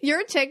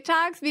 Your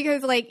TikToks,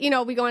 because like,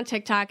 we go on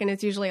TikTok and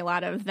it's usually a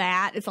lot of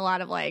that. It's a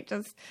lot of like,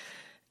 just,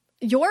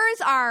 Yours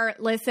are,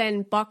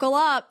 listen, buckle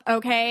up,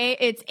 okay?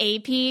 It's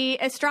AP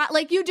Astrology.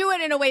 Like, you do it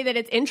in a way that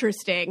it's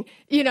interesting,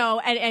 you know,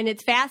 and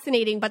it's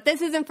fascinating, but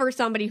this isn't for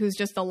somebody who's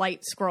just a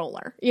light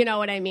scroller. You know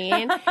what I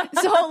mean?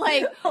 So,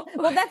 like...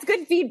 Well, that's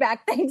good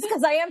feedback. Thanks,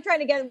 because I am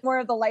trying to get more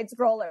of the light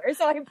scroller,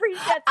 so I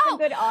appreciate some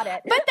good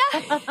audit. But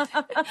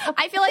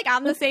I feel like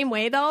I'm the same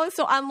way, though,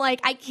 so I'm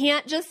like, I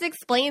can't just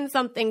explain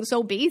something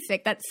so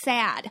basic that's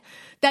sad.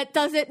 That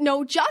doesn't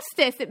know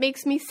justice. It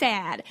makes me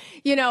sad,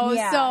 you know?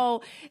 Yeah.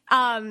 So,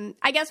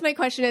 I guess my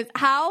question is,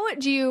 how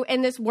do you,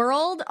 in this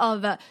world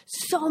of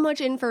so much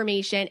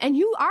information, and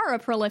you are a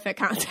prolific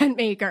content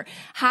maker,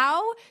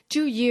 how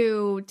do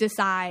you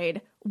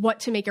decide what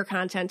to make your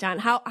content on?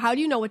 How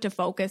do you know what to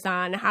focus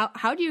on?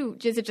 How do you,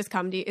 does it just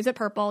come to you? Is it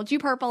purple? Do you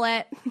purple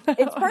it?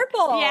 It's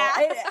purple. Yeah.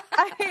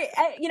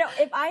 I, you know,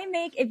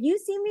 if you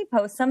see me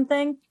post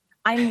something,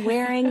 I'm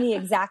wearing the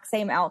exact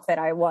same outfit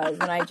I was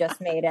when I just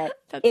made it.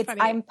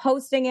 I'm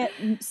posting it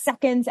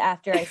seconds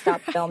after I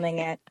stopped filming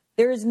it.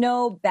 There's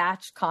no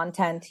batch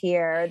content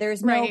here.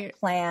 There's no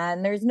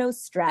plan. There's no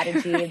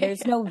strategy.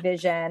 There's no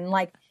vision.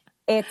 Like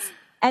it's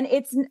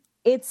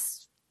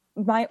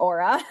my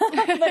aura,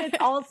 but it's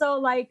also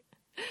like,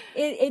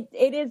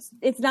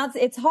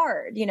 it's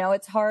hard, you know,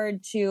 it's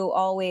hard to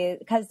always,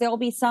 because there'll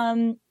be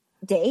some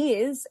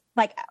days,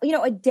 like, you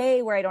know, a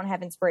day where I don't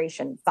have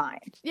inspiration,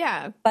 fine.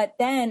 Yeah. But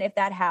then if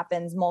that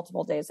happens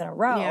multiple days in a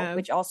row,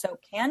 which also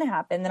can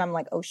happen, then I'm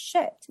like, oh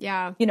shit.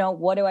 Yeah. You know,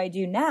 what do I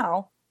do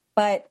now?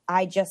 But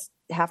I just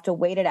have to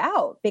wait it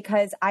out,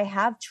 because I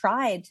have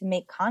tried to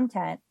make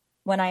content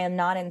when I am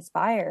not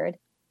inspired,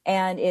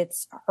 and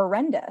it's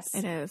horrendous.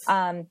 It is.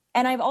 And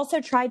I've also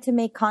tried to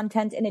make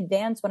content in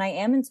advance when I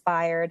am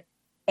inspired,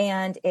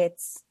 and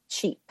it's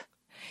cheap.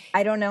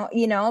 I don't know,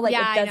 you know, like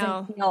it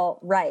doesn't feel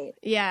right.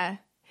 Yeah.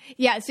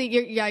 Yeah. So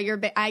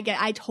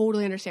I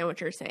totally understand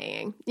what you're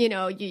saying. You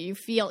know, you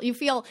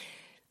feel,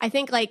 I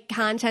think like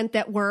content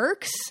that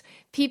works,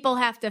 people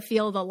have to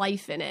feel the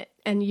life in it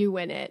and you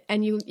in it,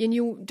 and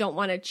you don't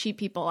want to cheat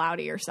people out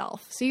of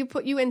yourself. So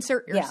you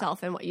insert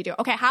yourself in what you do.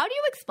 Okay. How do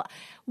you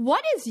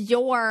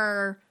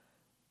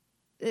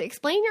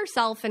explain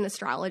yourself in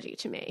astrology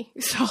to me?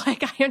 So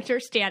like, I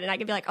understand, and I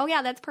can be like, oh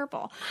yeah, that's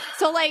purple.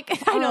 So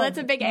like, I know that's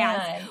a big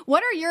ask.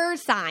 What are your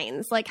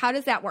signs? Like, how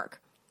does that work?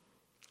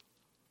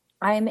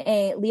 I'm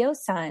a Leo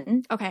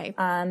sun. Okay.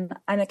 I'm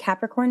a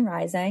Capricorn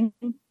rising.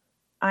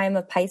 I'm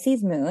a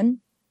Pisces moon.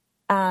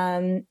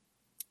 And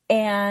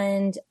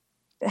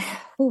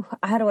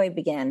how do I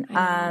begin?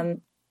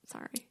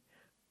 Sorry.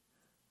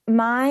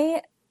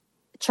 My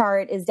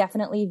chart is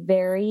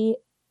definitely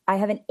I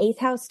have an 8th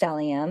house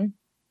stellium,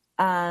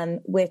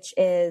 which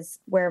is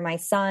where my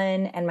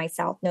sun and my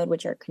south node,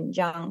 which are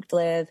conjunct,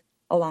 live,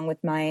 along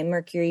with my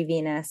Mercury,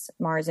 Venus,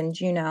 Mars, and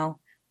Juno,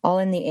 all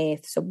in the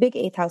 8th. So big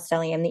 8th house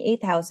stellium. The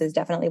 8th house is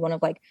definitely one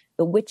of like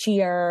the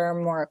witchier,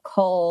 more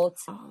occult,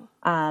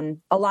 a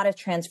lot of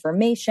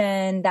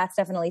transformation. That's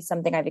definitely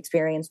something I've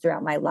experienced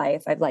throughout my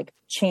life. I've like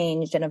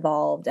changed and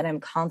evolved, and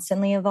I'm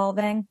constantly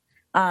evolving.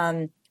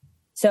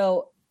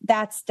 So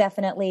that's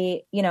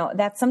definitely, you know,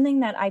 that's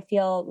something that I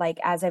feel like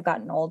as I've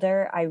gotten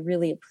older, I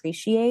really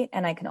appreciate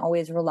and I can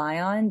always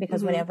rely on,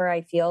 because whenever I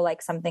feel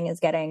like something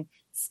is getting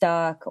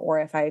stuck, or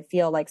if I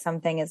feel like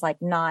something is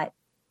like not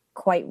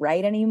quite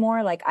right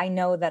anymore, like I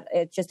know that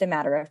it's just a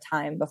matter of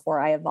time before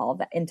I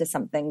evolve into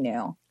something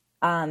new.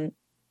 And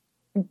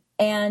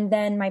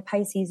then my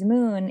Pisces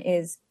moon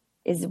is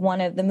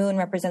the moon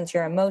represents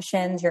your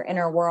emotions, your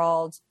inner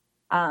world.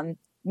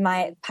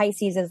 My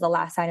Pisces is the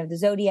last sign of the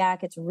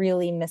zodiac. It's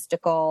really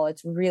mystical.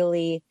 It's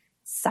really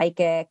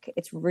psychic.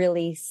 It's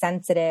really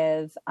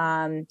sensitive.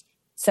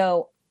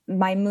 So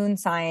my moon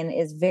sign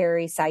is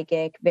very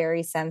psychic,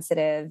 very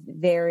sensitive,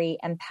 very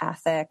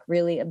empathic,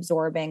 really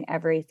absorbing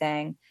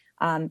everything.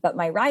 But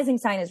my rising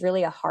sign is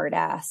really a hard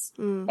ass,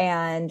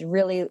 and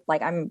really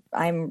like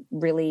I'm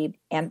really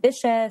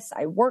ambitious.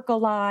 I work a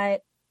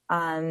lot.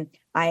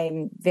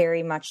 I'm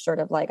very much sort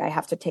of like, I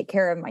have to take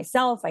care of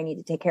myself. I need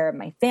to take care of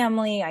my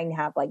family. I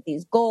have like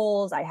these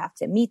goals. I have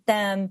to meet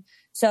them.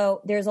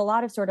 So there's a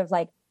lot of sort of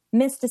like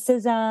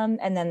mysticism.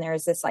 And then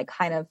there's this like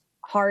kind of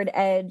hard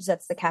edge.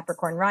 That's the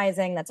Capricorn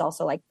rising. That's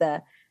also like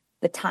the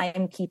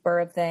timekeeper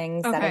of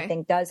things that I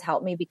think does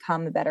help me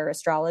become a better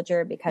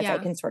astrologer, because I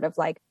can sort of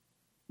like,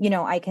 you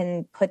know, I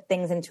can put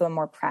things into a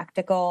more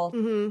practical,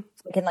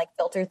 I can like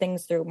filter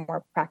things through a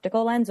more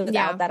practical lens.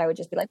 Without that, I would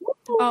just be like,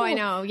 woo-hoo. Oh, I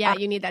know. Yeah.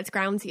 You need that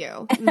grounds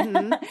you.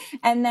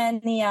 And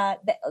then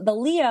the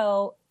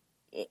Leo,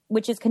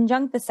 which is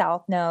conjunct the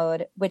South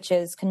Node, which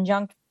is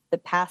conjunct the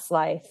past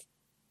life,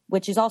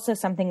 which is also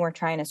something we're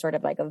trying to sort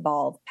of like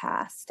evolve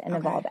past and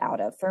evolve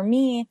out of. For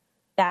me,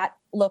 that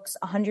looks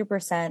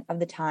 100% of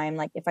the time.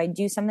 Like if I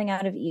do something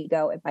out of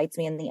ego, it bites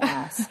me in the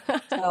ass.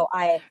 So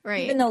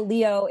even though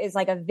Leo is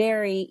like a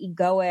very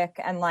egoic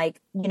and like,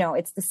 you know,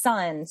 it's the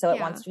sun. So it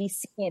wants to be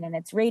seen and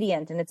it's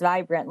radiant and it's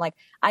vibrant. Like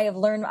I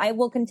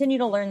will continue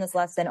to learn this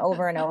lesson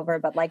over and over,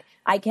 but like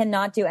I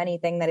cannot do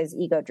anything that is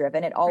ego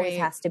driven. It always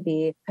has to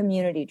be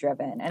community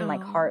driven and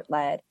like heart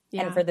led.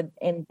 Yeah. And for the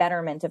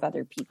betterment of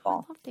other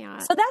people. So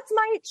that's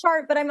my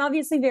chart, but I'm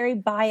obviously very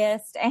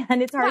biased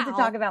and it's hard to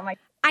talk about my.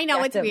 I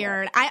know it's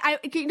weird.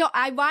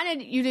 I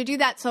wanted you to do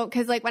that. So,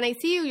 cause like when I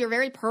see you, you're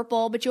very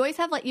purple, but you always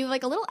have like, you have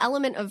like a little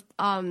element of,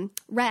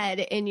 red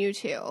in you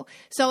too.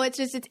 So it's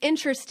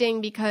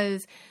interesting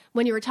because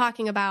when you were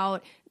talking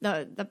about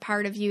the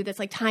part of you that's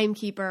like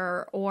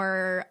timekeeper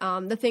or,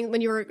 the thing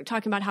when you were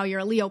talking about how you're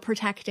a Leo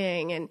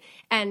protecting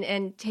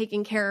and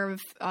taking care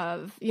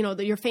of, you know,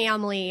 your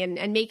family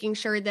and making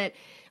sure that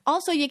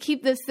also you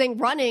keep this thing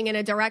running in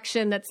a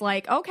direction that's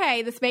like,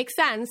 okay, this makes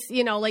sense.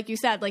 You know, like you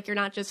said, like you're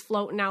not just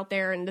floating out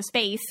there into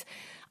space.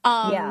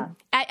 Cause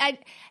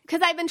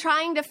I've been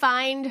trying to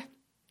find,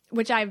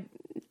 which I'm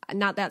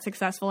not that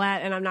successful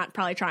at, and I'm not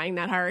probably trying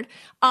that hard.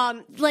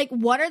 Like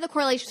what are the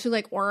correlations to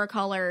like aura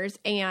colors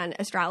and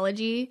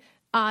astrology,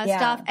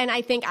 stuff? And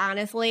I think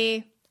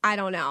honestly, I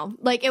don't know.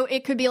 Like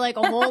it could be like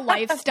a whole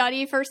life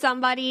study for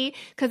somebody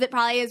because it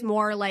probably is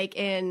more like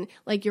in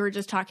like you were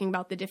just talking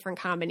about the different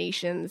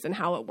combinations and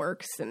how it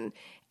works and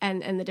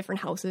the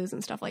different houses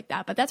and stuff like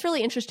that. But that's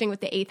really interesting with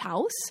the 8th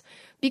house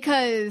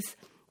because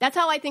that's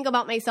how I think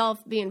about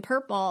myself being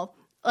purple.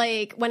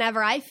 Like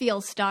whenever I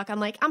feel stuck,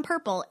 I'm like, I'm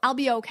purple. I'll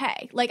be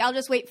okay. Like I'll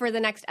just wait for the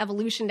next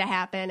evolution to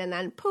happen and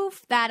then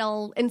poof,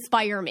 that'll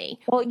inspire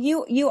me. Well,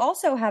 you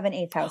also have an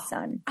 8th house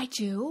sun. I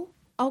do?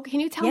 Oh, can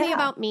you tell me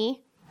about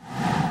me?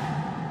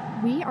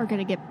 We are going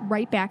to get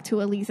right back to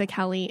Aliza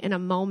Kelly in a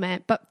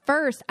moment. But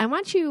first, I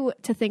want you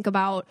to think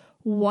about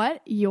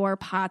what your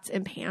pots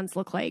and pans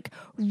look like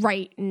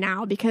right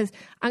now, because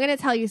I'm going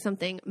to tell you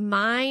something.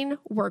 Mine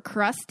were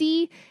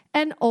crusty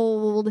and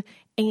old,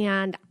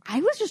 and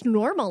I was just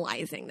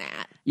normalizing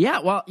that.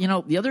 Yeah, well, you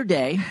know, the other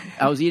day,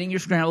 I was eating your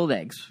scrambled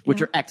eggs,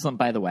 which are excellent,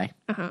 by the way.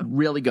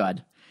 Really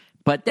good.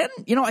 But then,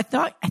 you know, I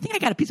think I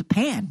got a piece of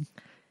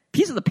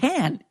the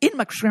pan in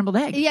my scrambled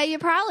egg. Yeah, you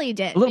probably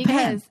did. A little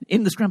pan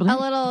in the scrambled egg.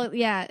 A little,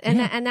 yeah.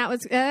 And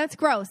that's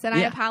gross. And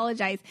I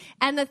apologize.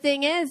 And the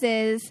thing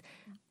is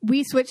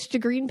we switched to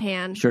Green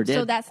Pan. Sure did.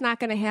 So that's not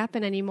going to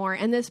happen anymore.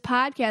 And this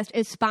podcast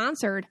is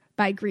sponsored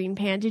by Green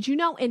Pan. Did you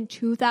know in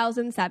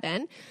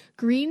 2007,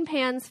 Green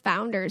Pan's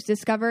founders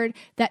discovered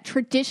that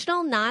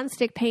traditional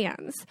nonstick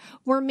pans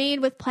were made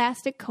with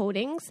plastic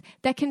coatings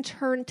that can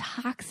turn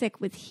toxic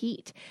with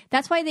heat.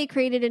 That's why they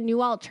created a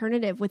new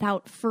alternative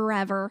without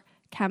forever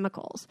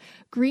chemicals.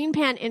 Green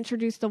Pan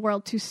introduced the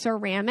world to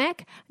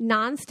ceramic,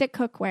 nonstick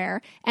cookware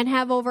and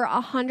have over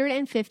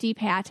 150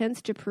 patents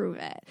to prove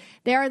it.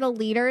 They are the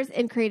leaders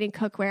in creating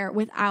cookware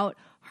without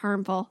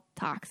harmful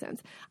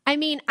toxins. I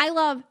mean, I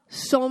love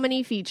so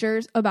many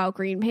features about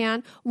Green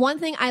Pan. One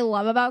thing I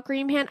love about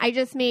Green Pan, I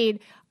just made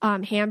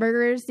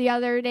hamburgers the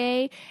other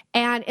day,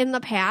 and in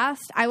the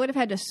past, I would have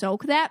had to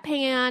soak that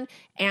pan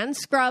and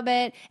scrub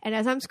it, and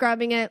as I'm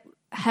scrubbing it,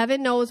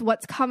 heaven knows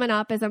what's coming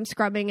up as I'm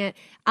scrubbing it.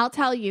 I'll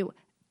tell you,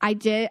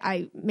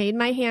 I made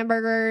my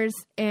hamburgers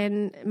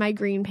in my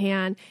Green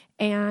Pan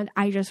and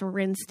I just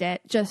rinsed it.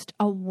 Just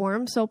a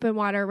warm soap and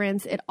water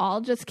rinse. It all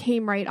just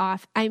came right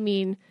off. I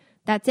mean,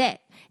 that's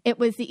it. It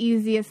was the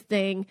easiest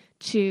thing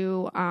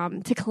to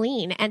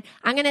clean. And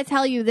I'm going to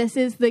tell you, this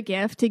is the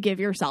gift to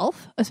give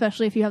yourself,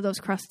 especially if you have those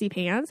crusty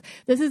pans.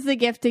 This is the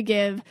gift to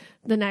give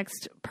the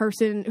next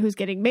person who's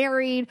getting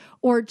married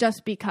or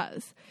just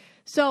because.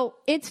 So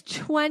it's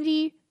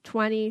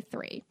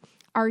 2023.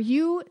 Are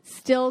you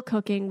still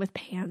cooking with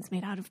pans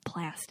made out of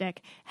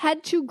plastic?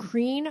 Head to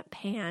greenpan.us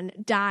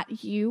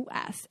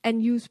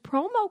and use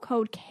promo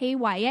code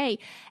KYA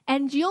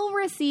and you'll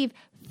receive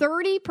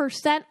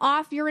 30%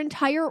 off your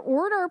entire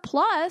order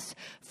plus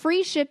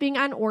free shipping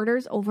on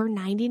orders over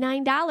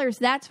 $99.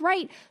 That's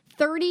right.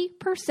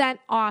 30%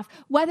 off.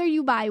 Whether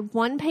you buy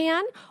one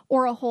pan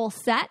or a whole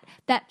set,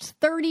 that's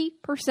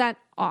 30%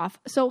 off.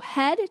 So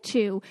head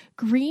to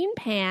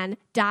greenpan.us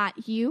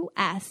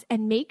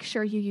and make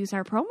sure you use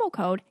our promo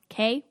code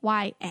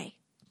KYA.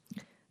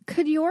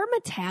 Could your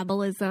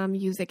metabolism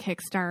use a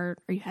kickstart?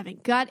 Are you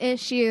having gut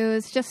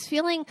issues? Just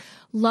feeling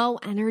low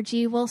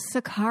energy? Well,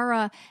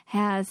 Sakara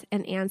has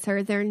an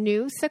answer. Their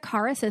new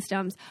Sakara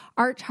systems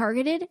are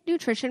targeted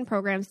nutrition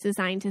programs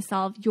designed to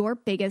solve your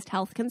biggest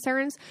health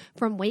concerns,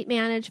 from weight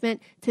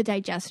management to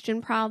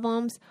digestion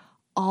problems.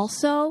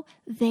 Also,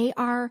 they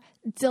are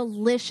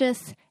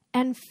delicious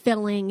and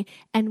filling.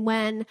 And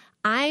when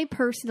I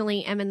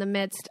personally am in the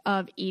midst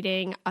of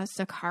eating a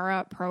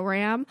Sakara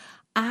program,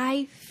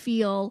 I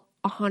feel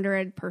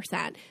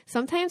 100%.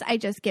 Sometimes I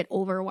just get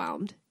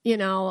overwhelmed, you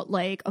know,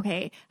 like,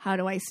 okay, how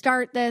do I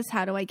start this?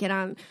 How do I get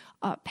on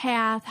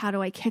path? How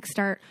do I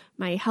kickstart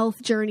my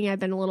health journey? I've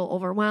been a little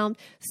overwhelmed.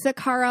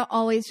 Sakara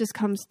always just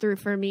comes through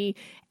for me.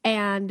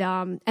 And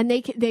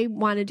they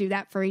want to do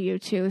that for you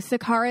too.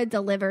 Sakara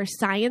delivers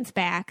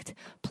science-backed,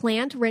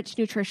 plant-rich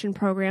nutrition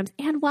programs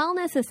and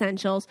wellness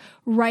essentials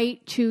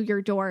right to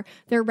your door.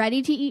 Their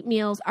ready-to-eat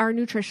meals are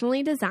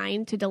nutritionally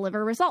designed to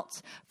deliver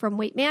results, from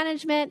weight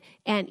management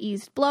and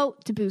eased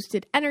bloat to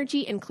boosted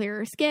energy and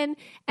clearer skin.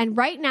 And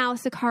right now,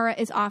 Sakara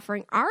is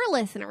offering our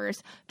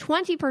listeners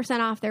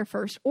 20% off their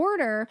first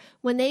order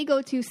when they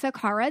go to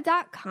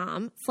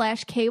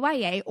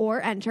sakara.com/KYA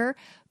or enter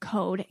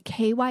code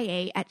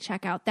KYA at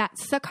checkout.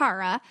 That's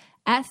Sakara,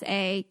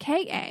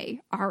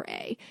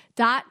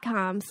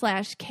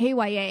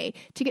 SAKARA.com/KYA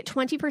to get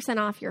 20%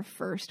 off your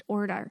first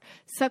order.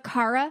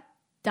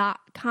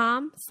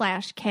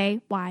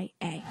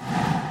 Sakara.com/KYA.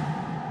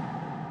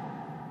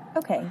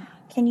 Okay.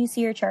 Can you see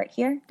your chart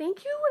here?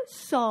 Thank you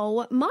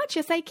so much.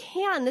 Yes, I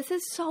can. This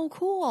is so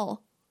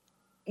cool.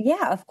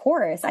 Yeah, of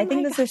course. I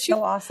think this is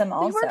so awesome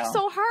also. You worked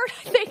so hard.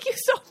 Thank you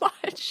so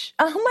much.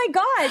 Oh my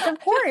gosh, of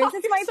course.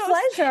 It's my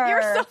pleasure.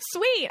 You're so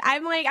sweet.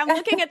 I'm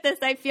looking at this.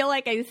 I feel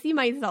like I see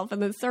myself in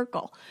the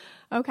circle.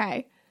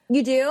 Okay.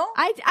 You do?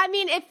 I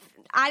mean, if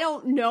I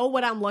don't know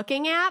what I'm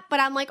looking at,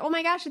 but I'm like, oh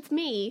my gosh, it's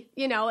me.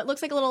 You know, it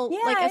looks like a little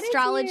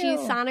astrology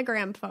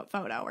sonogram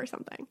photo or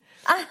something.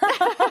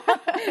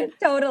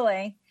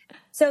 Totally.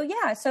 So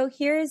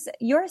here's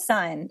your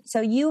sun.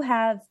 So you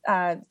have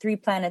 3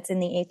 planets in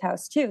the 8th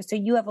house too. So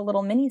you have a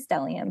little mini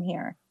stellium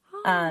here.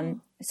 Oh.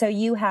 So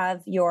you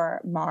have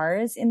your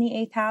Mars in the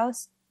 8th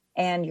house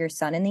and your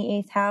sun in the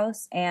 8th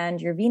house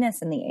and your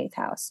Venus in the 8th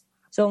house.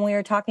 So when we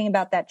were talking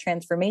about that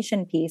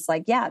transformation piece,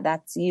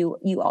 that's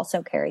you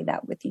also carry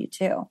that with you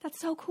too. That's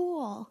so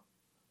cool.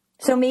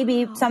 So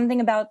maybe something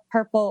about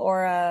purple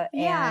aura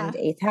and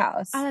 8th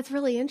house. Oh, that's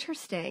really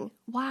interesting.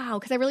 Wow.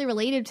 Because I really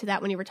related to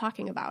that when you were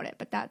talking about it,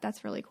 but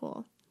that's really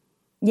cool.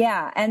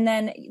 Yeah. And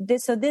then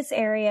this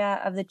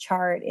area of the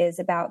chart is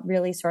about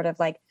really sort of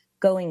like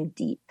going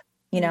deep,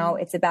 you know,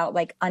 it's about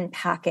like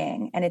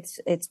unpacking, and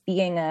it's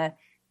being a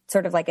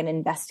sort of like an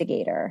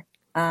investigator.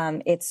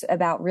 It's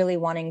about really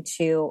wanting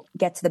to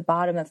get to the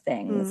bottom of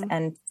things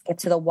and get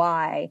to the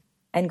why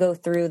and go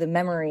through the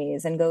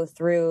memories and go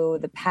through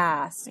the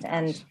past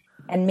and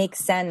make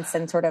sense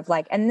and sort of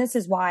like, and this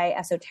is why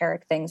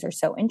esoteric things are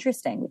so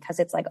interesting, because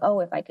it's like, oh,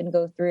 if I can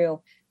go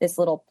through this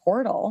little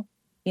portal,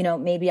 you know,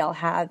 maybe I'll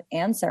have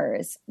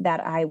answers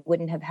that I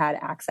wouldn't have had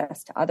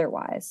access to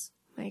otherwise.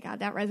 My God,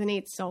 that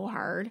resonates so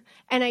hard.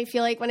 And I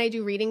feel like when I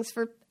do readings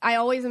I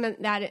always am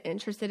that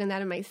interested in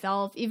that in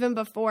myself. Even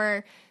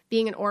before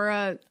being an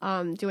aura,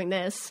 doing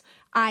this,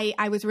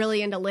 I was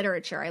really into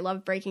literature. I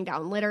love breaking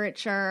down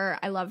literature.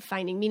 I love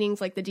finding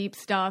meanings, like the deep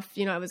stuff.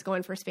 You know, I was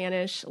going for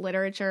Spanish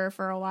literature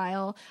for a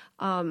while.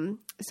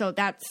 So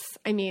that's,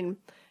 I mean,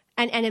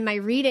 and in my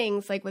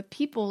readings, like with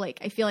people, like,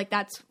 I feel like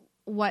that's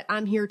what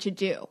I'm here to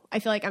do. I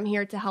feel like I'm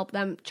here to help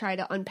them try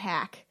to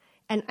unpack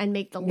and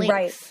make the links.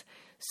 Right.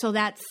 So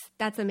that's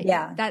amazing.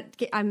 Yeah.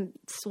 I'm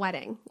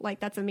sweating. Like,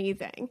 that's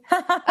amazing.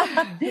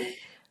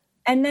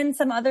 And then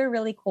some other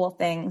really cool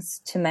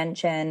things to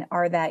mention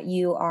are that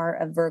you are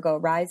a Virgo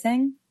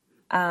rising.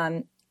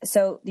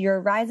 So your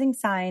rising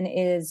sign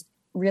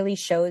really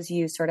shows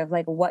you sort of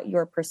like what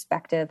your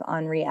perspective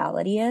on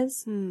reality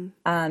is.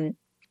 And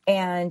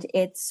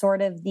it's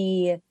sort of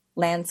the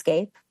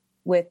landscape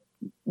with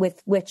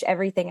which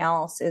everything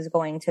else is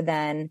going to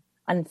then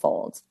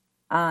unfold.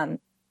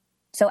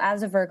 So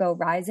as a Virgo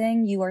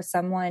rising, you are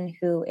someone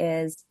who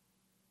is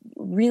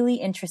really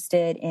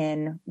interested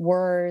in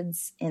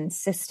words, in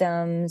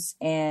systems,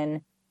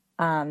 in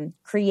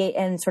create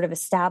and sort of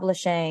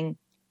establishing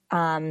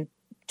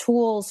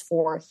tools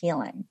for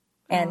healing,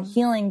 and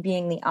healing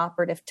being the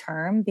operative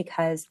term,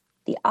 because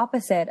the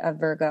opposite of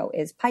Virgo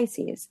is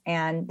Pisces,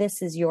 and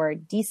this is your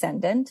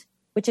descendant,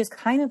 which is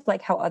kind of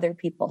like how other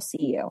people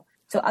see you.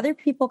 So other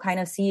people kind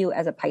of see you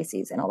as a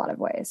Pisces in a lot of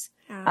ways.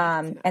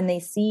 And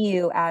they see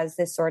you as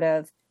this sort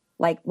of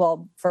like,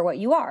 well, for what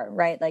you are,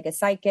 right? Like a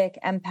psychic,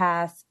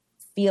 empath,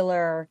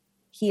 feeler,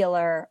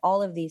 healer,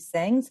 all of these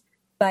things.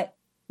 But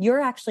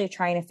you're actually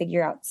trying to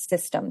figure out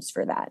systems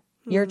for that.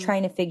 You're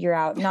trying to figure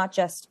out not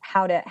just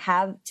how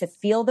to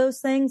feel those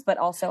things, but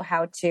also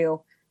how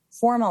to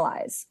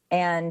formalize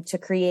and to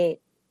create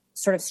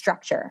sort of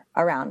structure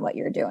around what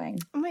you're doing.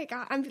 Oh my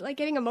God. I'm like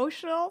getting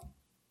emotional.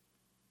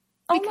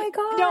 Oh my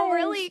God. No,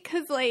 really.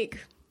 Cause like,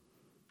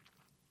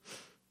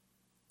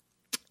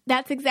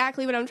 that's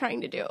exactly what I'm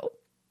trying to do.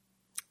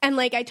 And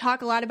like, I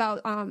talk a lot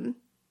about,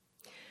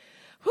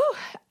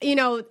 you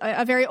know,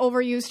 a very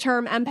overused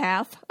term,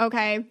 empath.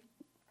 Okay.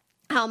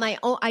 How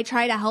I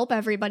try to help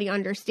everybody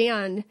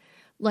understand,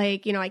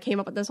 like, you know, I came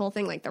up with this whole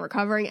thing, like the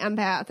recovering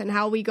empath, and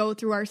how we go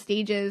through our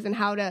stages and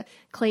how to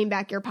claim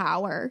back your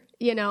power,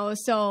 you know?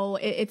 So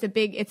it's a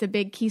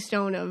big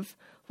keystone of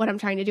what I'm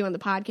trying to do on the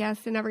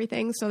podcast and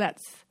everything. So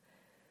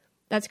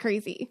that's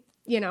crazy,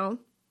 you know?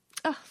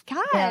 Oh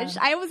gosh, yeah.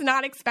 I was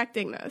not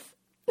expecting this.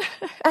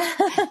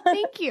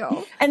 Thank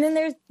you. And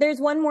then there's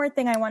one more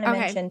thing I want to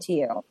mention to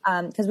you,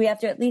 because we have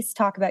to at least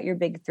talk about your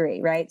big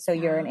three, right? So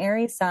you're an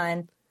Aries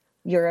sun,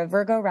 you're a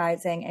Virgo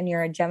rising, and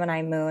you're a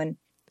Gemini moon.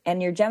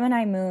 And your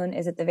Gemini moon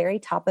is at the very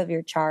top of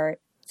your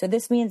chart. So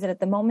this means that at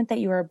the moment that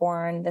you were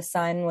born, the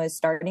sun was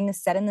starting to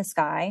set in the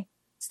sky.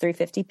 It's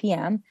 3:50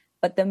 p.m.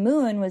 But the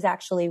moon was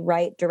actually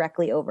right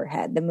directly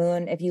overhead. The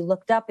moon, if you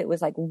looked up, it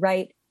was like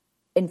right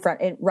in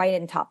front, right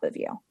in top of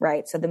you,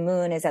 right? So the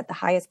moon is at the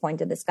highest point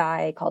of the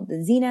sky called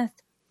the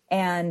zenith.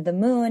 And the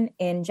moon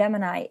in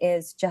Gemini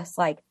is just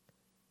like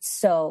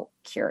so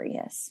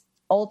curious.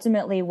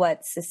 Ultimately,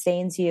 what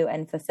sustains you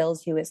and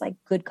fulfills you is like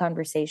good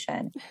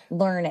conversation,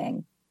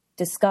 learning,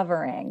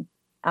 discovering,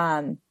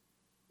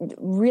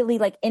 really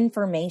like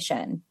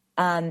information,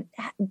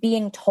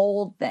 being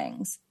told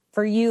things.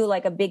 For you,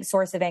 like a big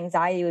source of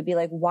anxiety would be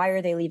like, why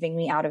are they leaving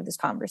me out of this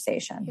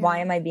conversation? Yeah. Why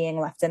am I being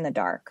left in the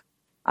dark?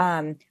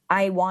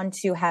 I want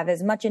to have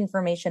as much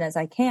information as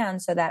I can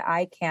so that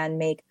I can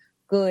make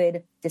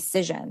good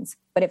decisions.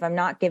 But if I'm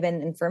not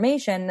given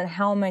information, then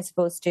how am I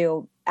supposed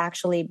to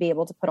actually be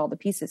able to put all the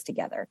pieces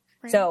together?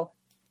 Right. So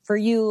for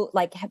you,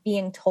 like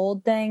being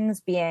told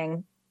things,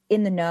 being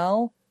in the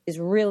know is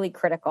really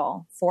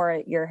critical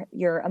for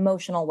your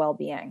emotional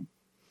well-being.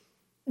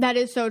 That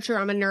is so true.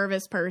 I'm a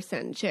nervous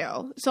person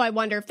too. So I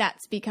wonder if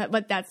that's because,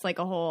 but that's like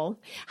a whole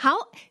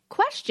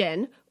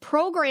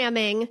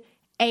programming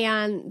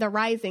and the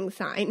rising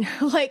sign.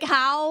 Like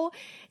how,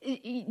 do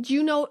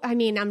you know, I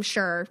mean, I'm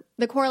sure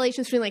the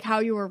correlations between like how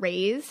you were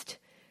raised,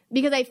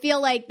 because I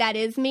feel like that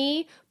is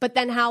me, but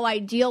then how I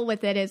deal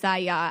with it is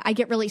I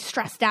get really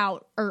stressed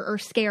out or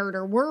scared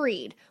or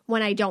worried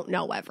when I don't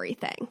know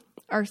everything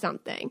or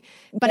something.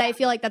 But yeah. I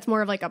feel like that's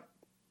more of like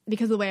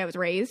because of the way I was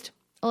raised.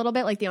 A little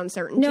bit like the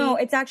uncertainty. No,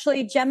 it's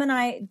actually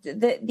Gemini.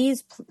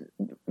 These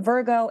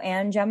Virgo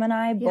and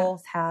Gemini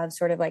both have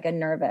sort of like a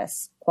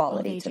nervous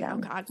quality to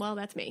them. Oh God, well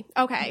that's me.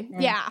 Okay,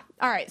 yeah,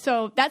 all right.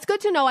 So that's good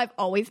to know. I've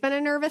always been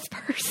a nervous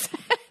person.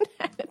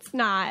 It's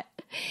not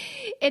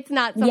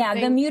something. Yeah,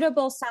 the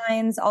mutable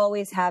signs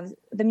always have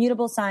the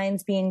mutable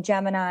signs being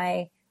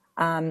Gemini,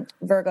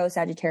 Virgo,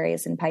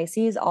 Sagittarius, and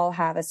Pisces all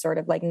have a sort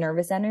of like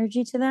nervous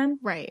energy to them,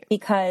 right?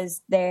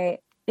 Because they're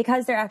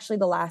actually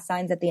the last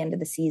signs at the end of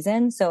the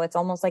season. So it's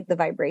almost like the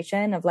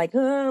vibration of like,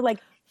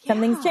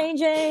 something's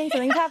changing,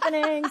 something's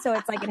happening. So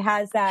it's like, it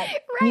has that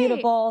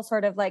mutable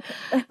sort of like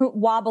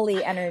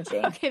wobbly energy.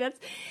 Okay.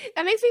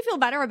 That makes me feel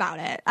better about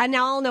it. I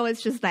now I'll know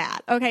it's just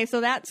that. Okay.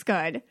 So that's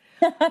good.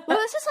 Well,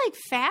 it's just like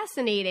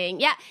fascinating.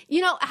 Yeah.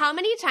 You know, how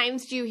many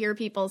times do you hear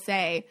people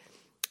say,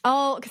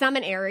 oh, cause I'm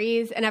an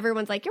Aries, and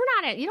everyone's like, you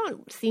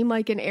don't seem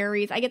like an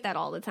Aries. I get that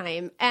all the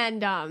time.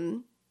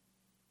 And,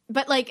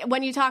 but like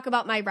when you talk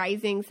about my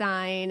rising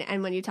sign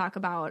and when you talk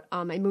about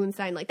my moon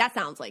sign, like that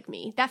sounds like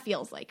me. That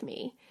feels like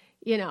me,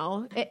 you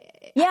know?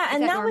 Yeah.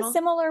 And that was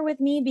similar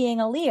with me being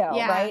a Leo,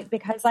 right?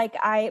 Because like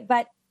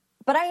but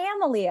I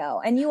am a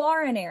Leo and you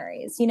are an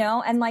Aries, you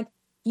know? And like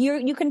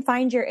you can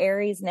find your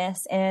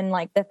Ariesness in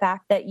like the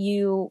fact that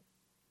your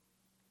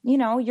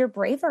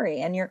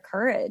bravery and your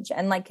courage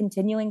and like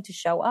continuing to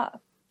show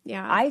up.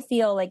 Yeah. I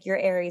feel like your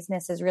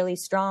Ariesness is really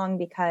strong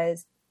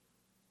because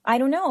I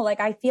don't know, like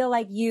I feel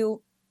like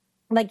you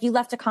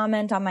left a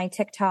comment on my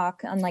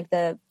TikTok on like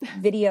the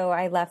video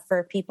I left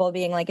for people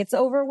being like, it's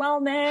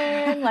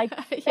overwhelming. Like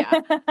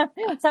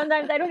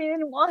sometimes I don't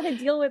even want to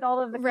deal with all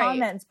of the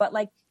comments, but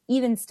like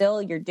even still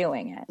you're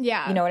doing it.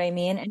 Yeah. You know what I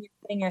mean? And you're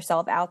putting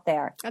yourself out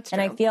there. That's true.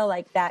 And I feel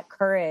like that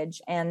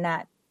courage and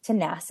that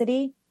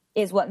tenacity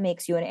is what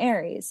makes you an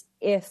Aries.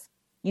 If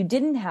you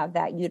didn't have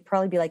that, you'd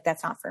probably be like,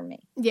 that's not for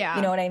me. Yeah.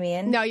 You know what I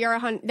mean? No,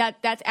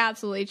 that's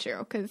absolutely true.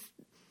 Because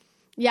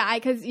you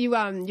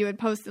had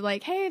posted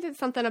like, hey, did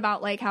something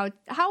about like how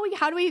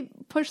do we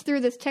push through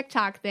this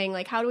TikTok thing?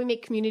 Like, how do we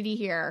make community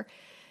here?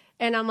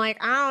 And I'm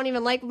like, I don't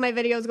even like when my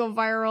videos go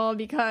viral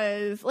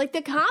because like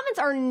the comments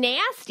are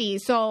nasty.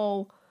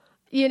 So,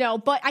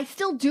 but I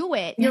still do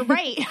it. You're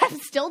right. I'm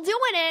still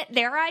doing it.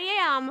 There I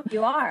am.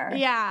 You are.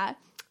 Yeah.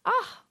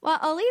 Oh, well,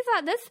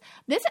 Aliza,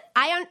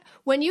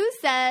 when you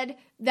said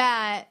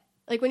that,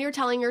 like when you were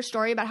telling your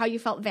story about how you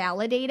felt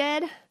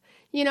validated,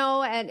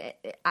 and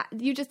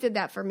you just did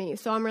that for me.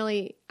 So I'm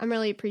really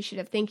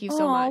appreciative. Thank you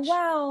so much. Oh,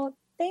 wow.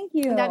 Thank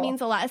you. That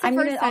means a lot. It's the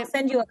first time. I'll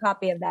send you a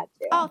copy of that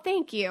too. Oh,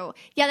 thank you.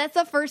 Yeah, that's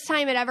the first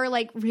time it ever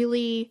like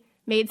really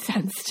made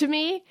sense to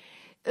me,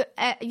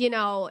 in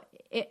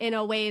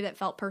a way that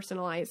felt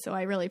personalized. So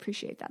I really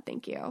appreciate that.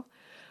 Thank you.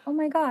 Oh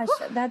my gosh,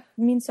 that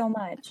means so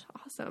much.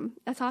 Awesome.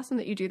 That's awesome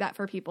that you do that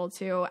for people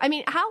too. I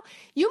mean,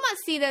 you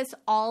must see this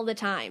all the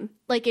time,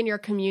 like in your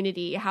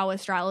community, how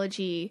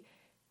astrology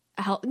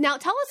help. Now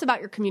tell us about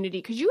your community,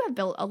 because you have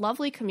built a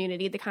lovely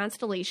community, the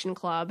Constellation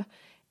Club,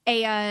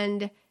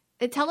 and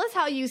tell us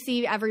how you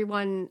see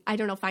everyone, I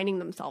don't know, finding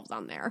themselves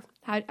on there.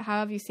 How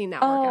have you seen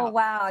that work out? Oh,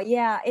 wow.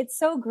 Yeah, it's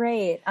so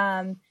great.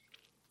 I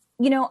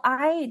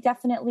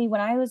definitely, when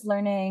I was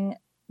learning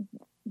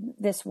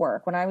this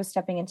work, when I was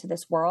stepping into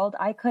this world,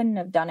 I couldn't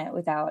have done it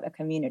without a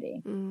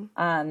community.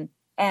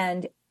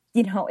 And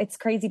you know, it's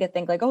crazy to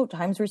think like, oh,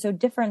 times were so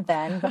different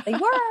then, but they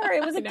were.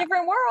 It was a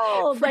different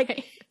world. Right.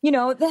 Like, you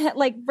know, that,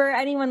 like for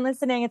anyone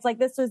listening, it's like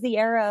this was the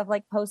era of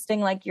like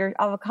posting like your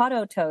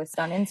avocado toast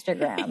on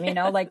Instagram. You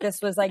know, like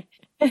this was like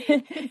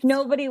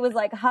nobody was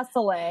like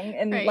hustling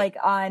and like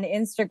on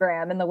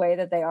Instagram in the way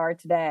that they are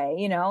today.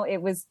 You know, it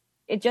was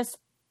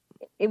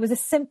a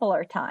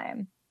simpler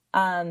time.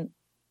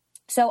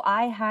 So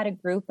I had a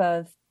group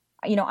of,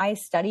 you know, I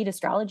studied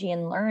astrology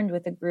and learned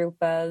with a group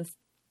of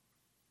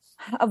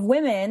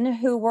women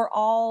who were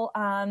all,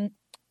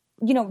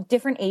 you know,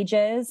 different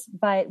ages,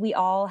 but we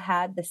all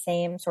had the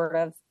same sort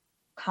of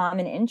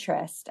common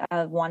interest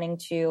of wanting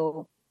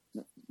to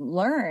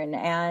learn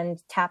and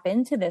tap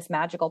into this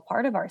magical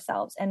part of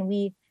ourselves. And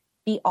we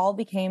all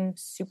became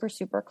super,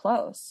 super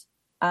close.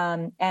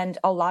 And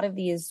a lot of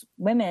these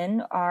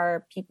women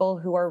are people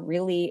who are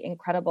really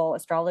incredible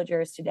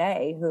astrologers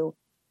today, who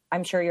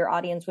I'm sure your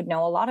audience would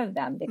know a lot of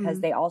them because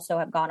they also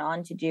have gone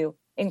on to do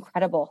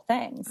incredible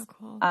things. Oh,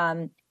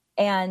 cool.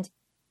 And,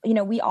 you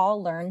know, we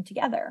all learned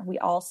together. We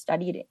all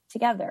studied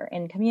together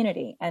in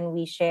community, and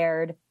we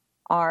shared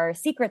our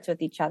secrets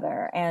with each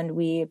other, and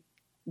we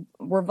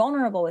were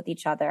vulnerable with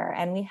each other,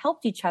 and we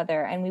helped each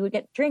other, and we would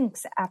get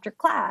drinks after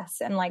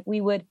class. And like, we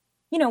would,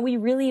 you know, we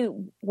really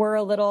were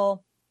a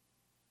little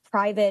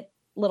private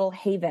little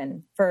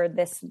haven for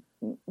this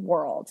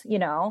world, you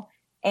know,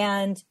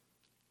 and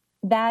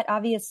that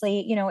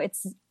obviously, you know,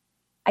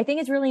 I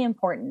think it's really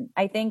important.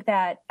 I think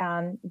that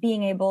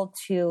being able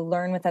to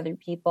learn with other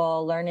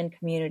people, learn in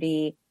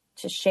community,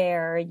 to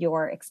share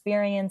your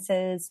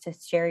experiences, to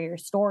share your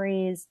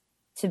stories,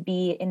 to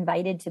be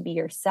invited to be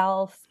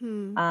yourself,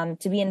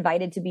 to be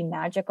invited to be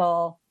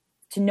magical,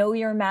 to know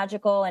you're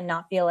magical and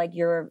not feel like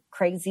you're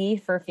crazy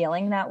for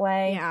feeling that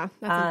way. Yeah,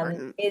 that's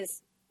important.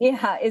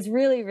 Is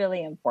really,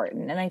 really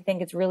important. And I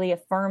think it's really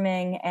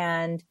affirming.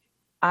 And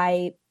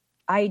I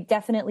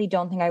definitely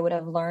don't think I would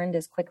have learned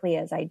as quickly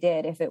as I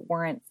did if it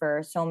weren't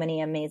for so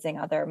many amazing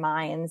other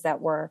minds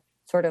that were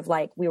sort of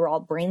like, we were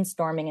all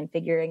brainstorming and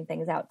figuring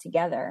things out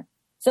together.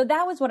 So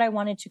that was what I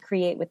wanted to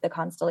create with the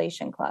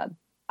Constellation Club.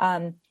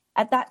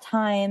 At that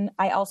time,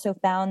 I also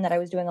found that I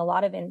was doing a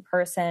lot of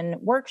in-person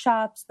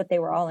workshops, but they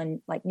were all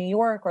in like New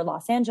York or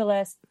Los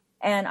Angeles.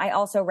 And I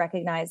also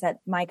recognized that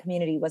my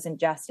community wasn't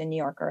just in New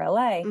York or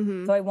LA.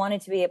 So I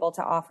wanted to be able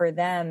to offer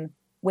them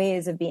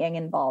ways of being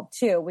involved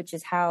too, which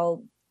is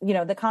how, you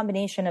know, the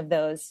combination of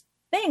those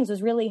things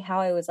was really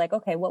how I was like,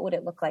 okay, what would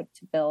it look like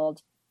to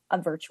build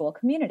a virtual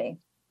community?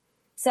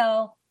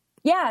 So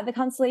yeah, the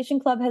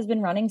Constellation Club has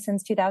been running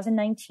since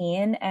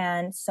 2019,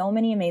 and so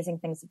many amazing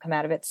things have come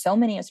out of it. So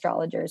many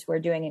astrologers who are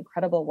doing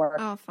incredible work.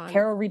 Oh, fun.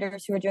 Tarot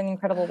readers who are doing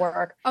incredible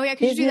work. Oh yeah,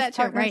 because you do that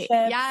too, right?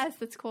 Yes,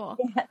 that's cool.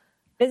 Yeah.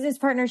 Business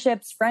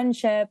partnerships,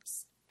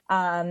 friendships,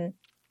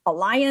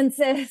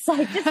 alliances,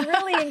 like just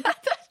really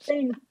incredible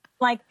things.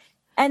 Like,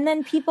 and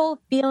then people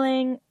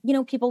feeling, you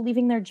know, people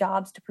leaving their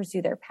jobs to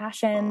pursue their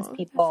passions,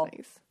 people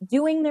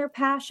doing their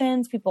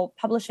passions, people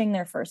publishing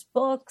their first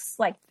books,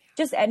 like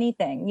just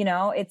anything, you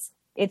know, it's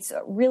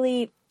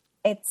really,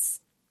 it's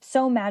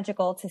so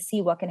magical to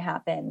see what can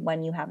happen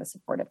when you have a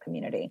supportive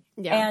community.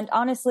 Yeah. And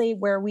honestly,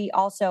 where we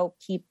also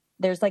keep,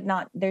 there's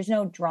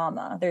no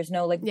drama. There's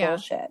no like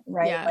bullshit,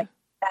 right? Yeah. Like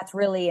that's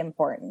really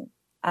important.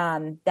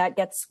 That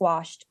gets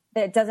squashed.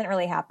 It doesn't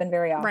really happen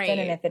very often. Right.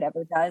 And if it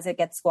ever does, it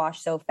gets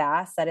squashed so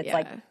fast that it's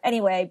like,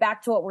 anyway,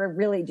 back to what we're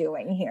really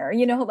doing here,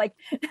 you know, like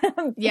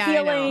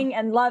healing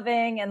and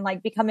loving and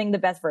like becoming the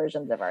best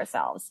versions of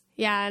ourselves.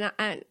 Yeah.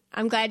 And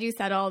I'm glad you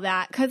said all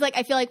that. 'Cause like,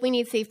 I feel like we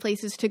need safe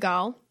places to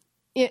go,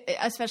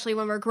 especially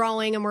when we're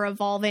growing and we're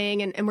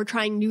evolving and we're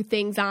trying new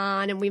things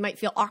on, and we might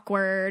feel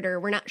awkward or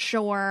we're not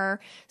sure.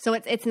 So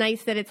it's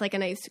nice that it's like a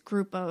nice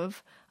group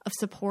of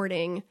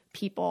supporting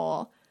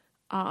people.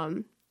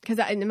 Because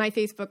in my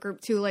Facebook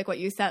group too, like what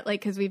you said,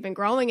 like, because we've been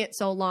growing it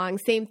so long,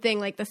 same thing,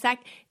 like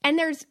and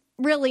there's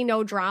really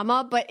no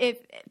drama, but if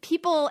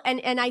people,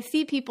 and I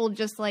see people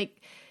just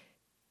like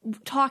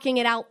talking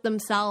it out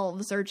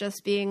themselves or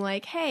just being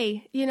like,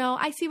 hey, you know,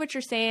 I see what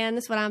you're saying,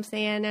 this is what I'm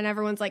saying, and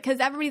everyone's like,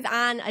 because everybody's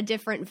on a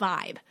different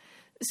vibe.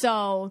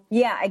 So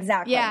yeah,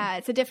 exactly. Yeah,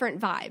 it's a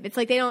different vibe. It's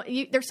like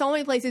there's so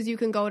many places you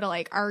can go to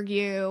like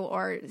argue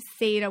or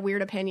say a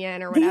weird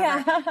opinion or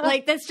whatever. Yeah.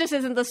 Like this just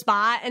isn't the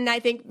spot. And I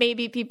think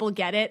maybe people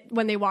get it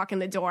when they walk in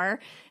the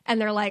door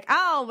and they're like,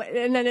 oh,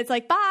 and then it's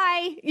like,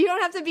 bye. You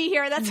don't have to be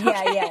here. That's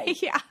okay.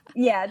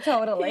 Yeah,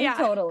 totally. Yeah.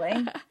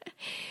 Totally.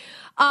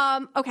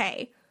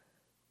 Okay.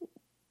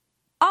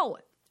 Oh,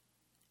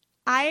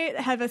 I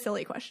have a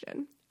silly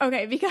question.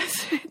 Okay,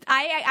 because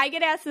I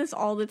get asked this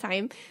all the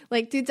time.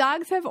 Like, do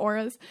dogs have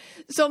auras?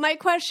 So my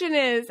question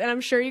is, and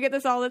I'm sure you get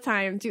this all the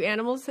time, do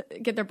animals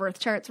get their birth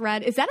charts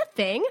read? Is that a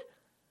thing?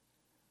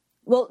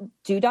 Well,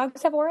 do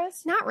dogs have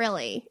auras? Not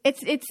really.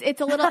 It's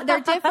a little,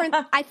 they're different.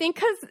 I think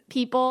because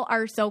people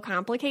are so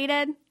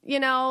complicated, you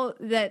know,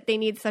 that they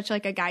need such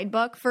like a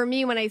guidebook. For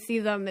me, when I see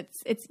them,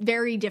 it's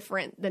very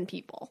different than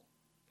people,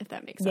 if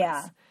that makes sense.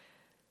 Yeah.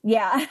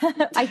 Yeah,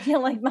 I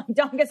feel like my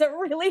dog is a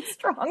really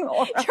strong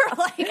aura.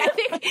 I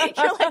think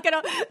you're like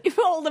gonna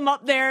hold him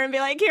up there and be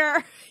like,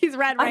 "Here, he's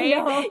red, right?" I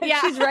know.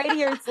 Yeah, she's right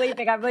here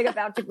sleeping. I'm like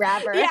about to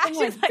grab her. Yeah,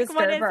 she's like,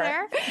 "What is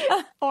there?"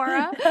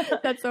 Aura.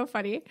 That's so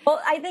funny.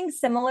 Well, I think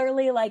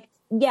similarly, like,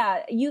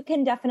 yeah, you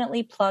can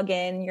definitely plug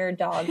in your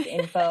dog's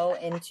info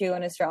into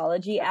an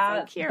astrology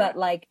app, so but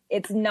like,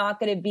 it's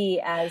not going to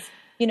be as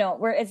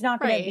it's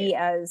not going to be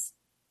as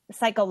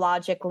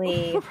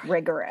psychologically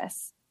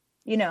rigorous.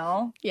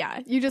 Yeah,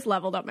 you just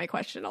leveled up my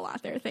question a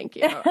lot there. Thank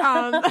you. All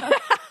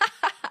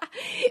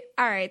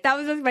right, that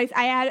was just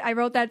I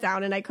wrote that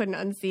down and I couldn't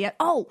unsee it.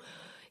 Oh,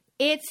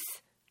 today's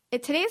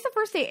the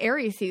first day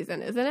Aries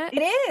season, isn't it?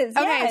 It is.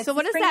 Okay, yeah, so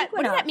what does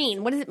that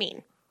mean? What does it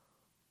mean?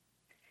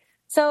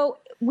 So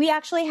we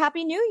actually,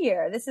 Happy New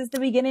Year. This is the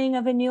beginning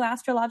of a new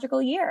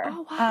astrological year.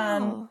 Oh,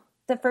 wow.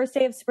 The first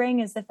day of spring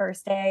is the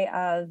first day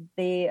of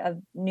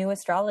new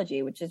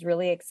astrology, which is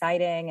really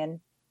exciting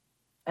and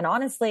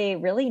honestly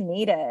really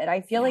needed. I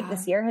feel like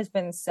this year has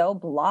been so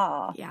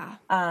blah. Yeah.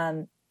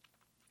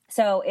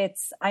 So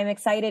I'm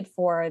excited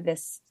for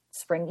this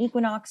spring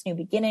equinox, new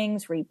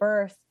beginnings,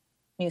 rebirth,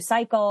 new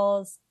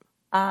cycles.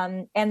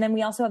 And then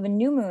we also have a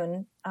new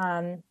moon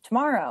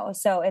tomorrow.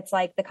 So it's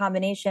like the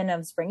combination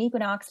of spring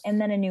equinox and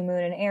then a new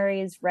moon in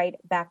Aries right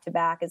back to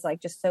back is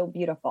like just so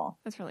beautiful.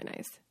 That's really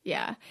nice.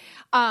 Yeah.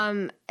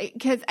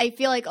 Because I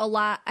feel like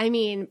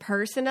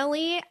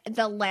personally,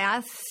 the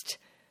last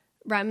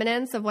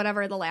remnants of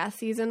whatever the last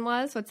season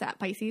was, what's that,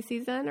 Pisces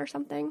season or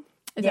something?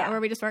 Is that where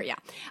we just start? Yeah.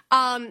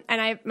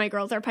 And my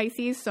girls are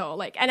Pisces, so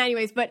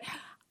anyways, but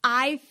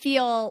I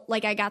feel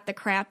like I got the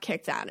crap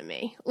kicked out of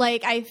me.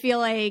 Like, I feel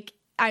like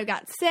I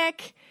got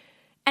sick.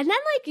 And then,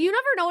 you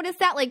never notice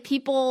that,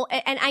 people,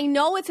 and I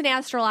know it's an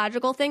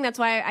astrological thing. That's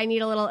why I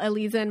need a little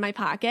Aliza in my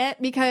pocket,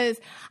 because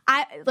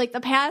the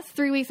past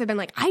 3 weeks I've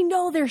been I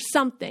know there's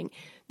something,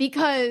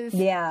 because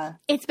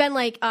it's been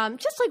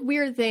just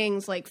weird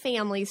things,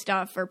 family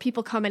stuff or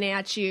people coming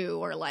at you,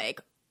 or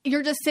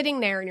you're just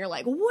sitting there and you're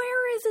like,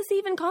 where is this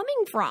even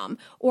coming from?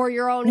 Or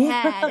your own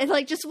head.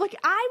 It's just look,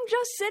 I'm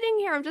just sitting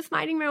here. I'm just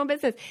minding my own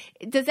business.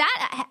 Does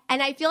that,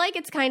 and I feel like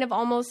it's kind of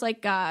almost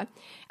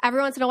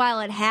every once in a while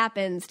it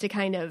happens to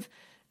kind of,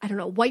 I don't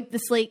know, wipe the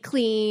slate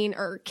clean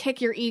or kick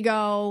your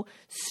ego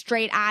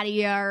straight out of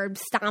you or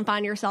stomp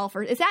on yourself.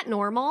 Or is that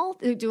normal?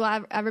 Do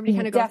everybody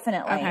kind of go?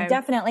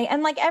 Definitely.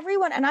 And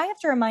everyone, and I have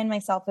to remind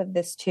myself of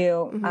this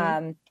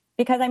too,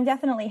 because I'm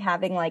definitely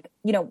having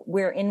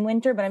we're in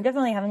winter, but I'm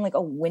definitely having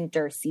a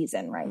winter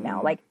season right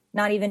now.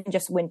 Not even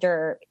just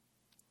winter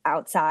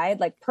outside,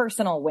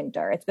 personal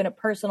winter. It's been a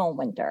personal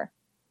winter.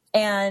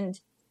 And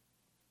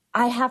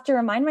I have to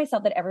remind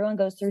myself that everyone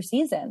goes through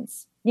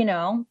seasons.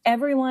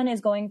 Everyone is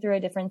going through a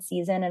different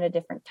season at a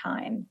different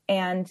time.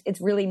 And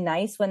it's really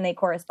nice when they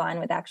correspond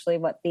with actually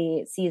what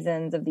the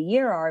seasons of the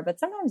year are,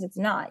 but sometimes it's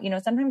not.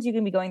 Sometimes you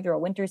can be going through a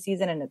winter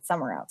season and it's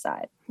summer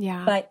outside.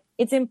 Yeah. But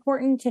it's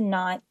important to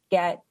not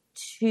get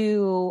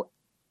too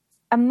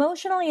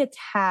emotionally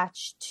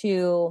attached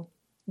to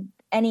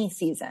any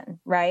season,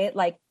 right?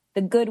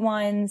 The good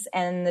ones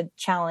and the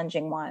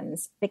challenging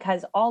ones,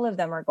 because all of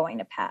them are going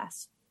to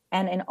pass.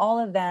 And in all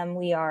of them,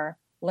 we are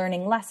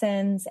learning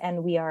lessons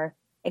and we are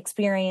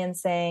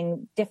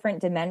experiencing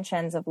different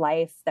dimensions of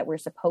life that we're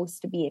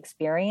supposed to be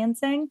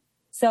experiencing.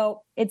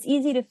 So it's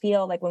easy to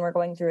feel when we're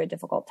going through a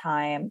difficult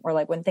time, or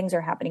when things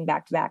are happening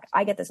back to back.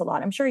 I get this a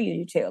lot. I'm sure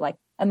you do too.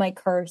 Am I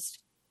cursed?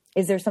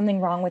 Is there something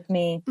wrong with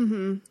me?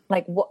 Mm-hmm.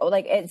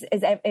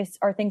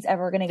 Are things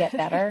ever going to get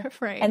better?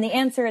 Right. And the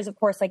answer is, of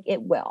course,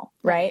 it will,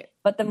 right?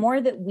 But the more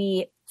that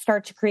we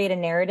start to create a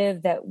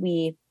narrative that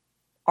we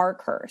are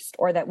cursed,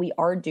 or that we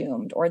are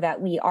doomed, or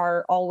that we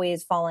are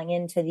always falling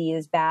into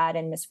these bad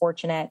and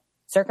misfortunate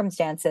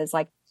circumstances,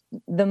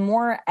 the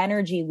more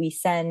energy we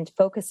send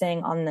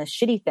focusing on the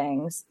shitty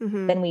things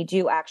than we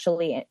do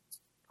actually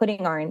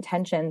putting our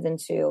intentions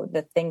into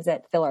the things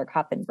that fill our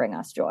cup and bring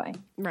us joy.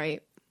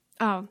 Right.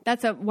 Oh,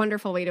 that's a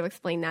wonderful way to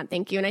explain that.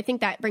 Thank you. And I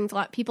think that brings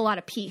people a lot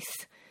of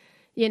peace,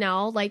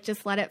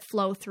 just let it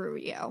flow through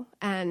you.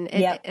 And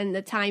and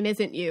the time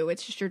isn't you.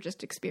 It's just, you're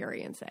just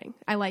experiencing.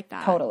 I like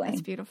that. Totally.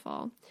 That's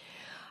beautiful.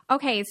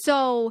 Okay.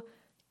 So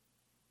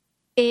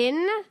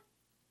you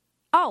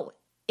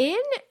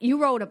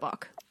wrote a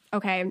book.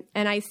 Okay.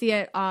 And I see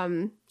it,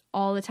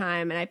 all the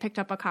time. And I picked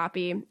up a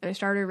copy and I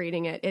started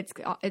reading it.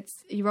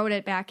 You wrote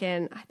it back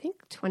in, I think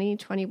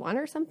 2021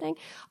 or something.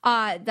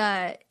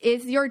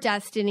 Is Your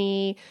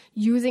Destiny,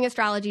 Using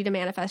Astrology to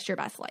Manifest Your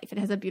Best Life. It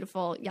has a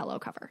beautiful yellow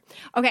cover.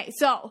 Okay.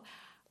 So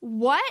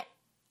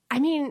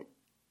and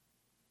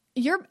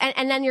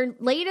then your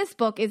latest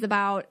book is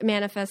about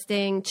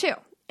manifesting too.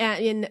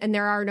 And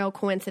there are no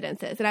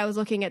coincidences. And I was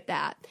looking at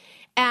that.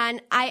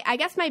 And I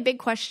guess my big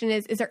question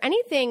is there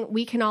anything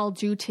we can all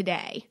do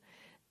today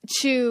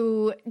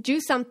to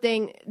do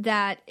something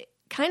that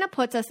kind of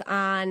puts us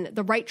on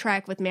the right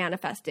track with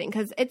manifesting?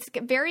 Because it's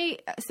very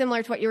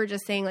similar to what you were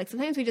just saying.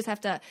 Sometimes we just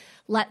have to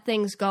let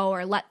things go,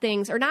 or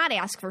or not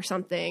ask for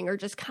something, or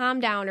just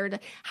calm down.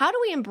 How do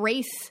we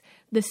embrace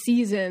the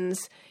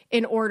seasons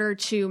in order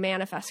to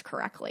manifest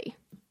correctly?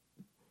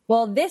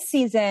 Well, this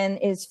season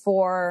is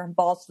for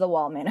balls to the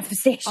wall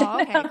manifestation.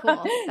 Oh, okay,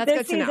 cool. That's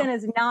good to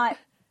know.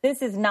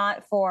 This is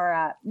not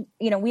for,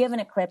 we have an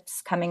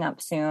eclipse coming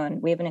up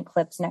soon. We have an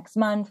eclipse next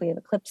month. We have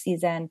eclipse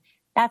season.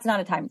 That's not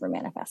a time for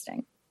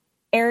manifesting.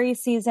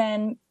 Aries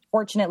season,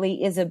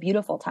 fortunately, is a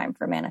beautiful time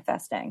for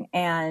manifesting.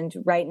 And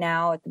right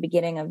now at the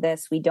beginning of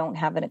this, we don't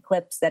have an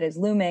eclipse that is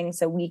looming.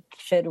 So we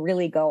should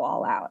really go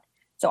all out.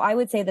 So I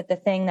would say that the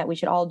thing that we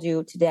should all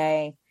do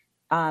today,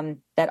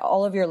 that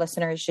all of your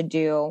listeners should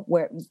do,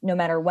 no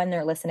matter when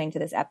they're listening to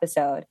this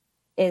episode,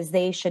 is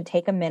they should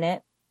take a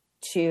minute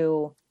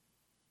to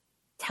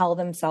tell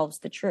themselves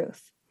the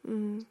truth.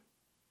 Mm.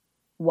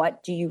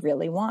 What do you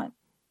really want?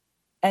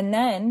 And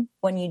then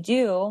when you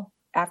do,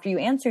 after you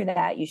answer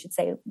that, you should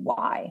say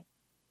why.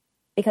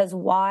 Because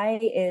why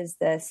is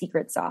the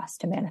secret sauce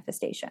to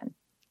manifestation.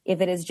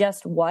 If it is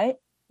just what,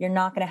 you're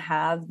not going to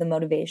have the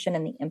motivation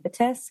and the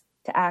impetus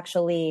to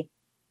actually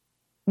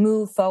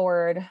move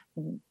forward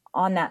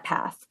on that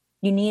path.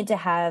 You need to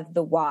have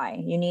the why.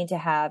 You need to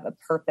have a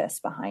purpose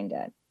behind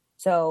it.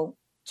 So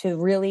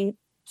to really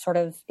sort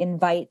of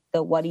invite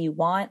the what do you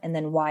want and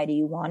then why do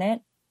you want it?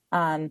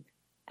 And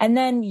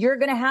then you're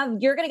going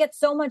to get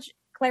so much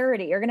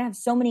clarity. You're going to have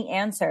so many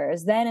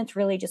answers. Then it's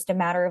really just a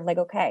matter of like,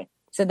 okay,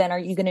 so then are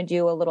you going to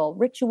do a little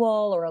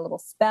ritual or a little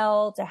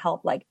spell to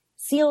help like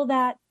seal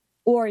that?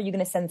 Or are you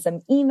going to send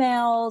some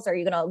emails? Are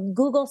you going to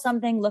Google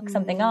something, look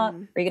something up?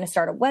 Are you going to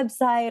start a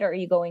website? Or are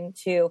you going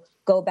to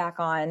go back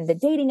on the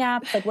dating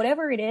apps? Like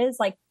whatever it is,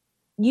 like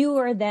you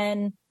are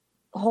then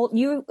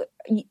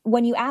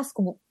when you ask,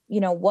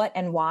 what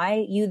and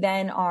why, you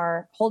then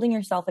are holding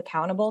yourself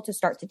accountable to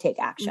start to take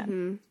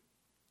action.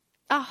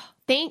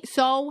 Mm-hmm.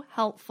 So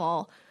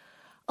helpful.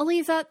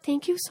 Aliza,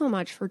 thank you so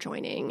much for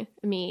joining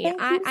me.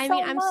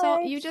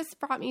 You just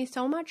brought me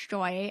so much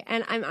joy,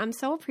 and I'm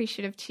so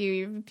appreciative to you.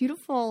 You have a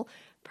beautiful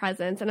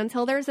presence, and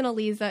until there's an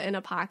Aliza in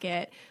a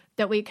pocket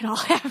that we can all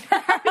have for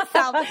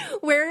ourselves,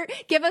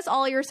 give us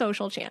all your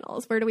social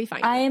channels. Where do we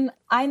find you?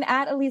 I'm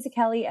at Aliza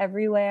Kelly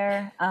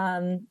everywhere.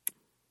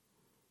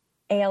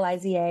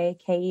 Aliza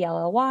Kelly,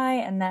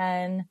 and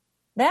then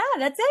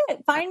that's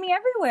it. Find me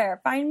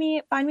everywhere. Find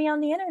me on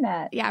the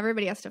internet. Yeah,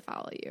 everybody has to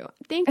follow you.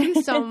 Thank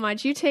you so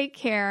much. You take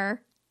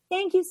care.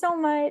 Thank you so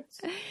much.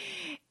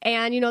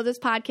 And this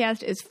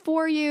podcast is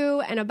for you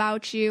and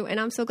about you, and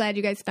I'm so glad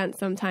you guys spent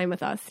some time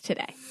with us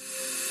today.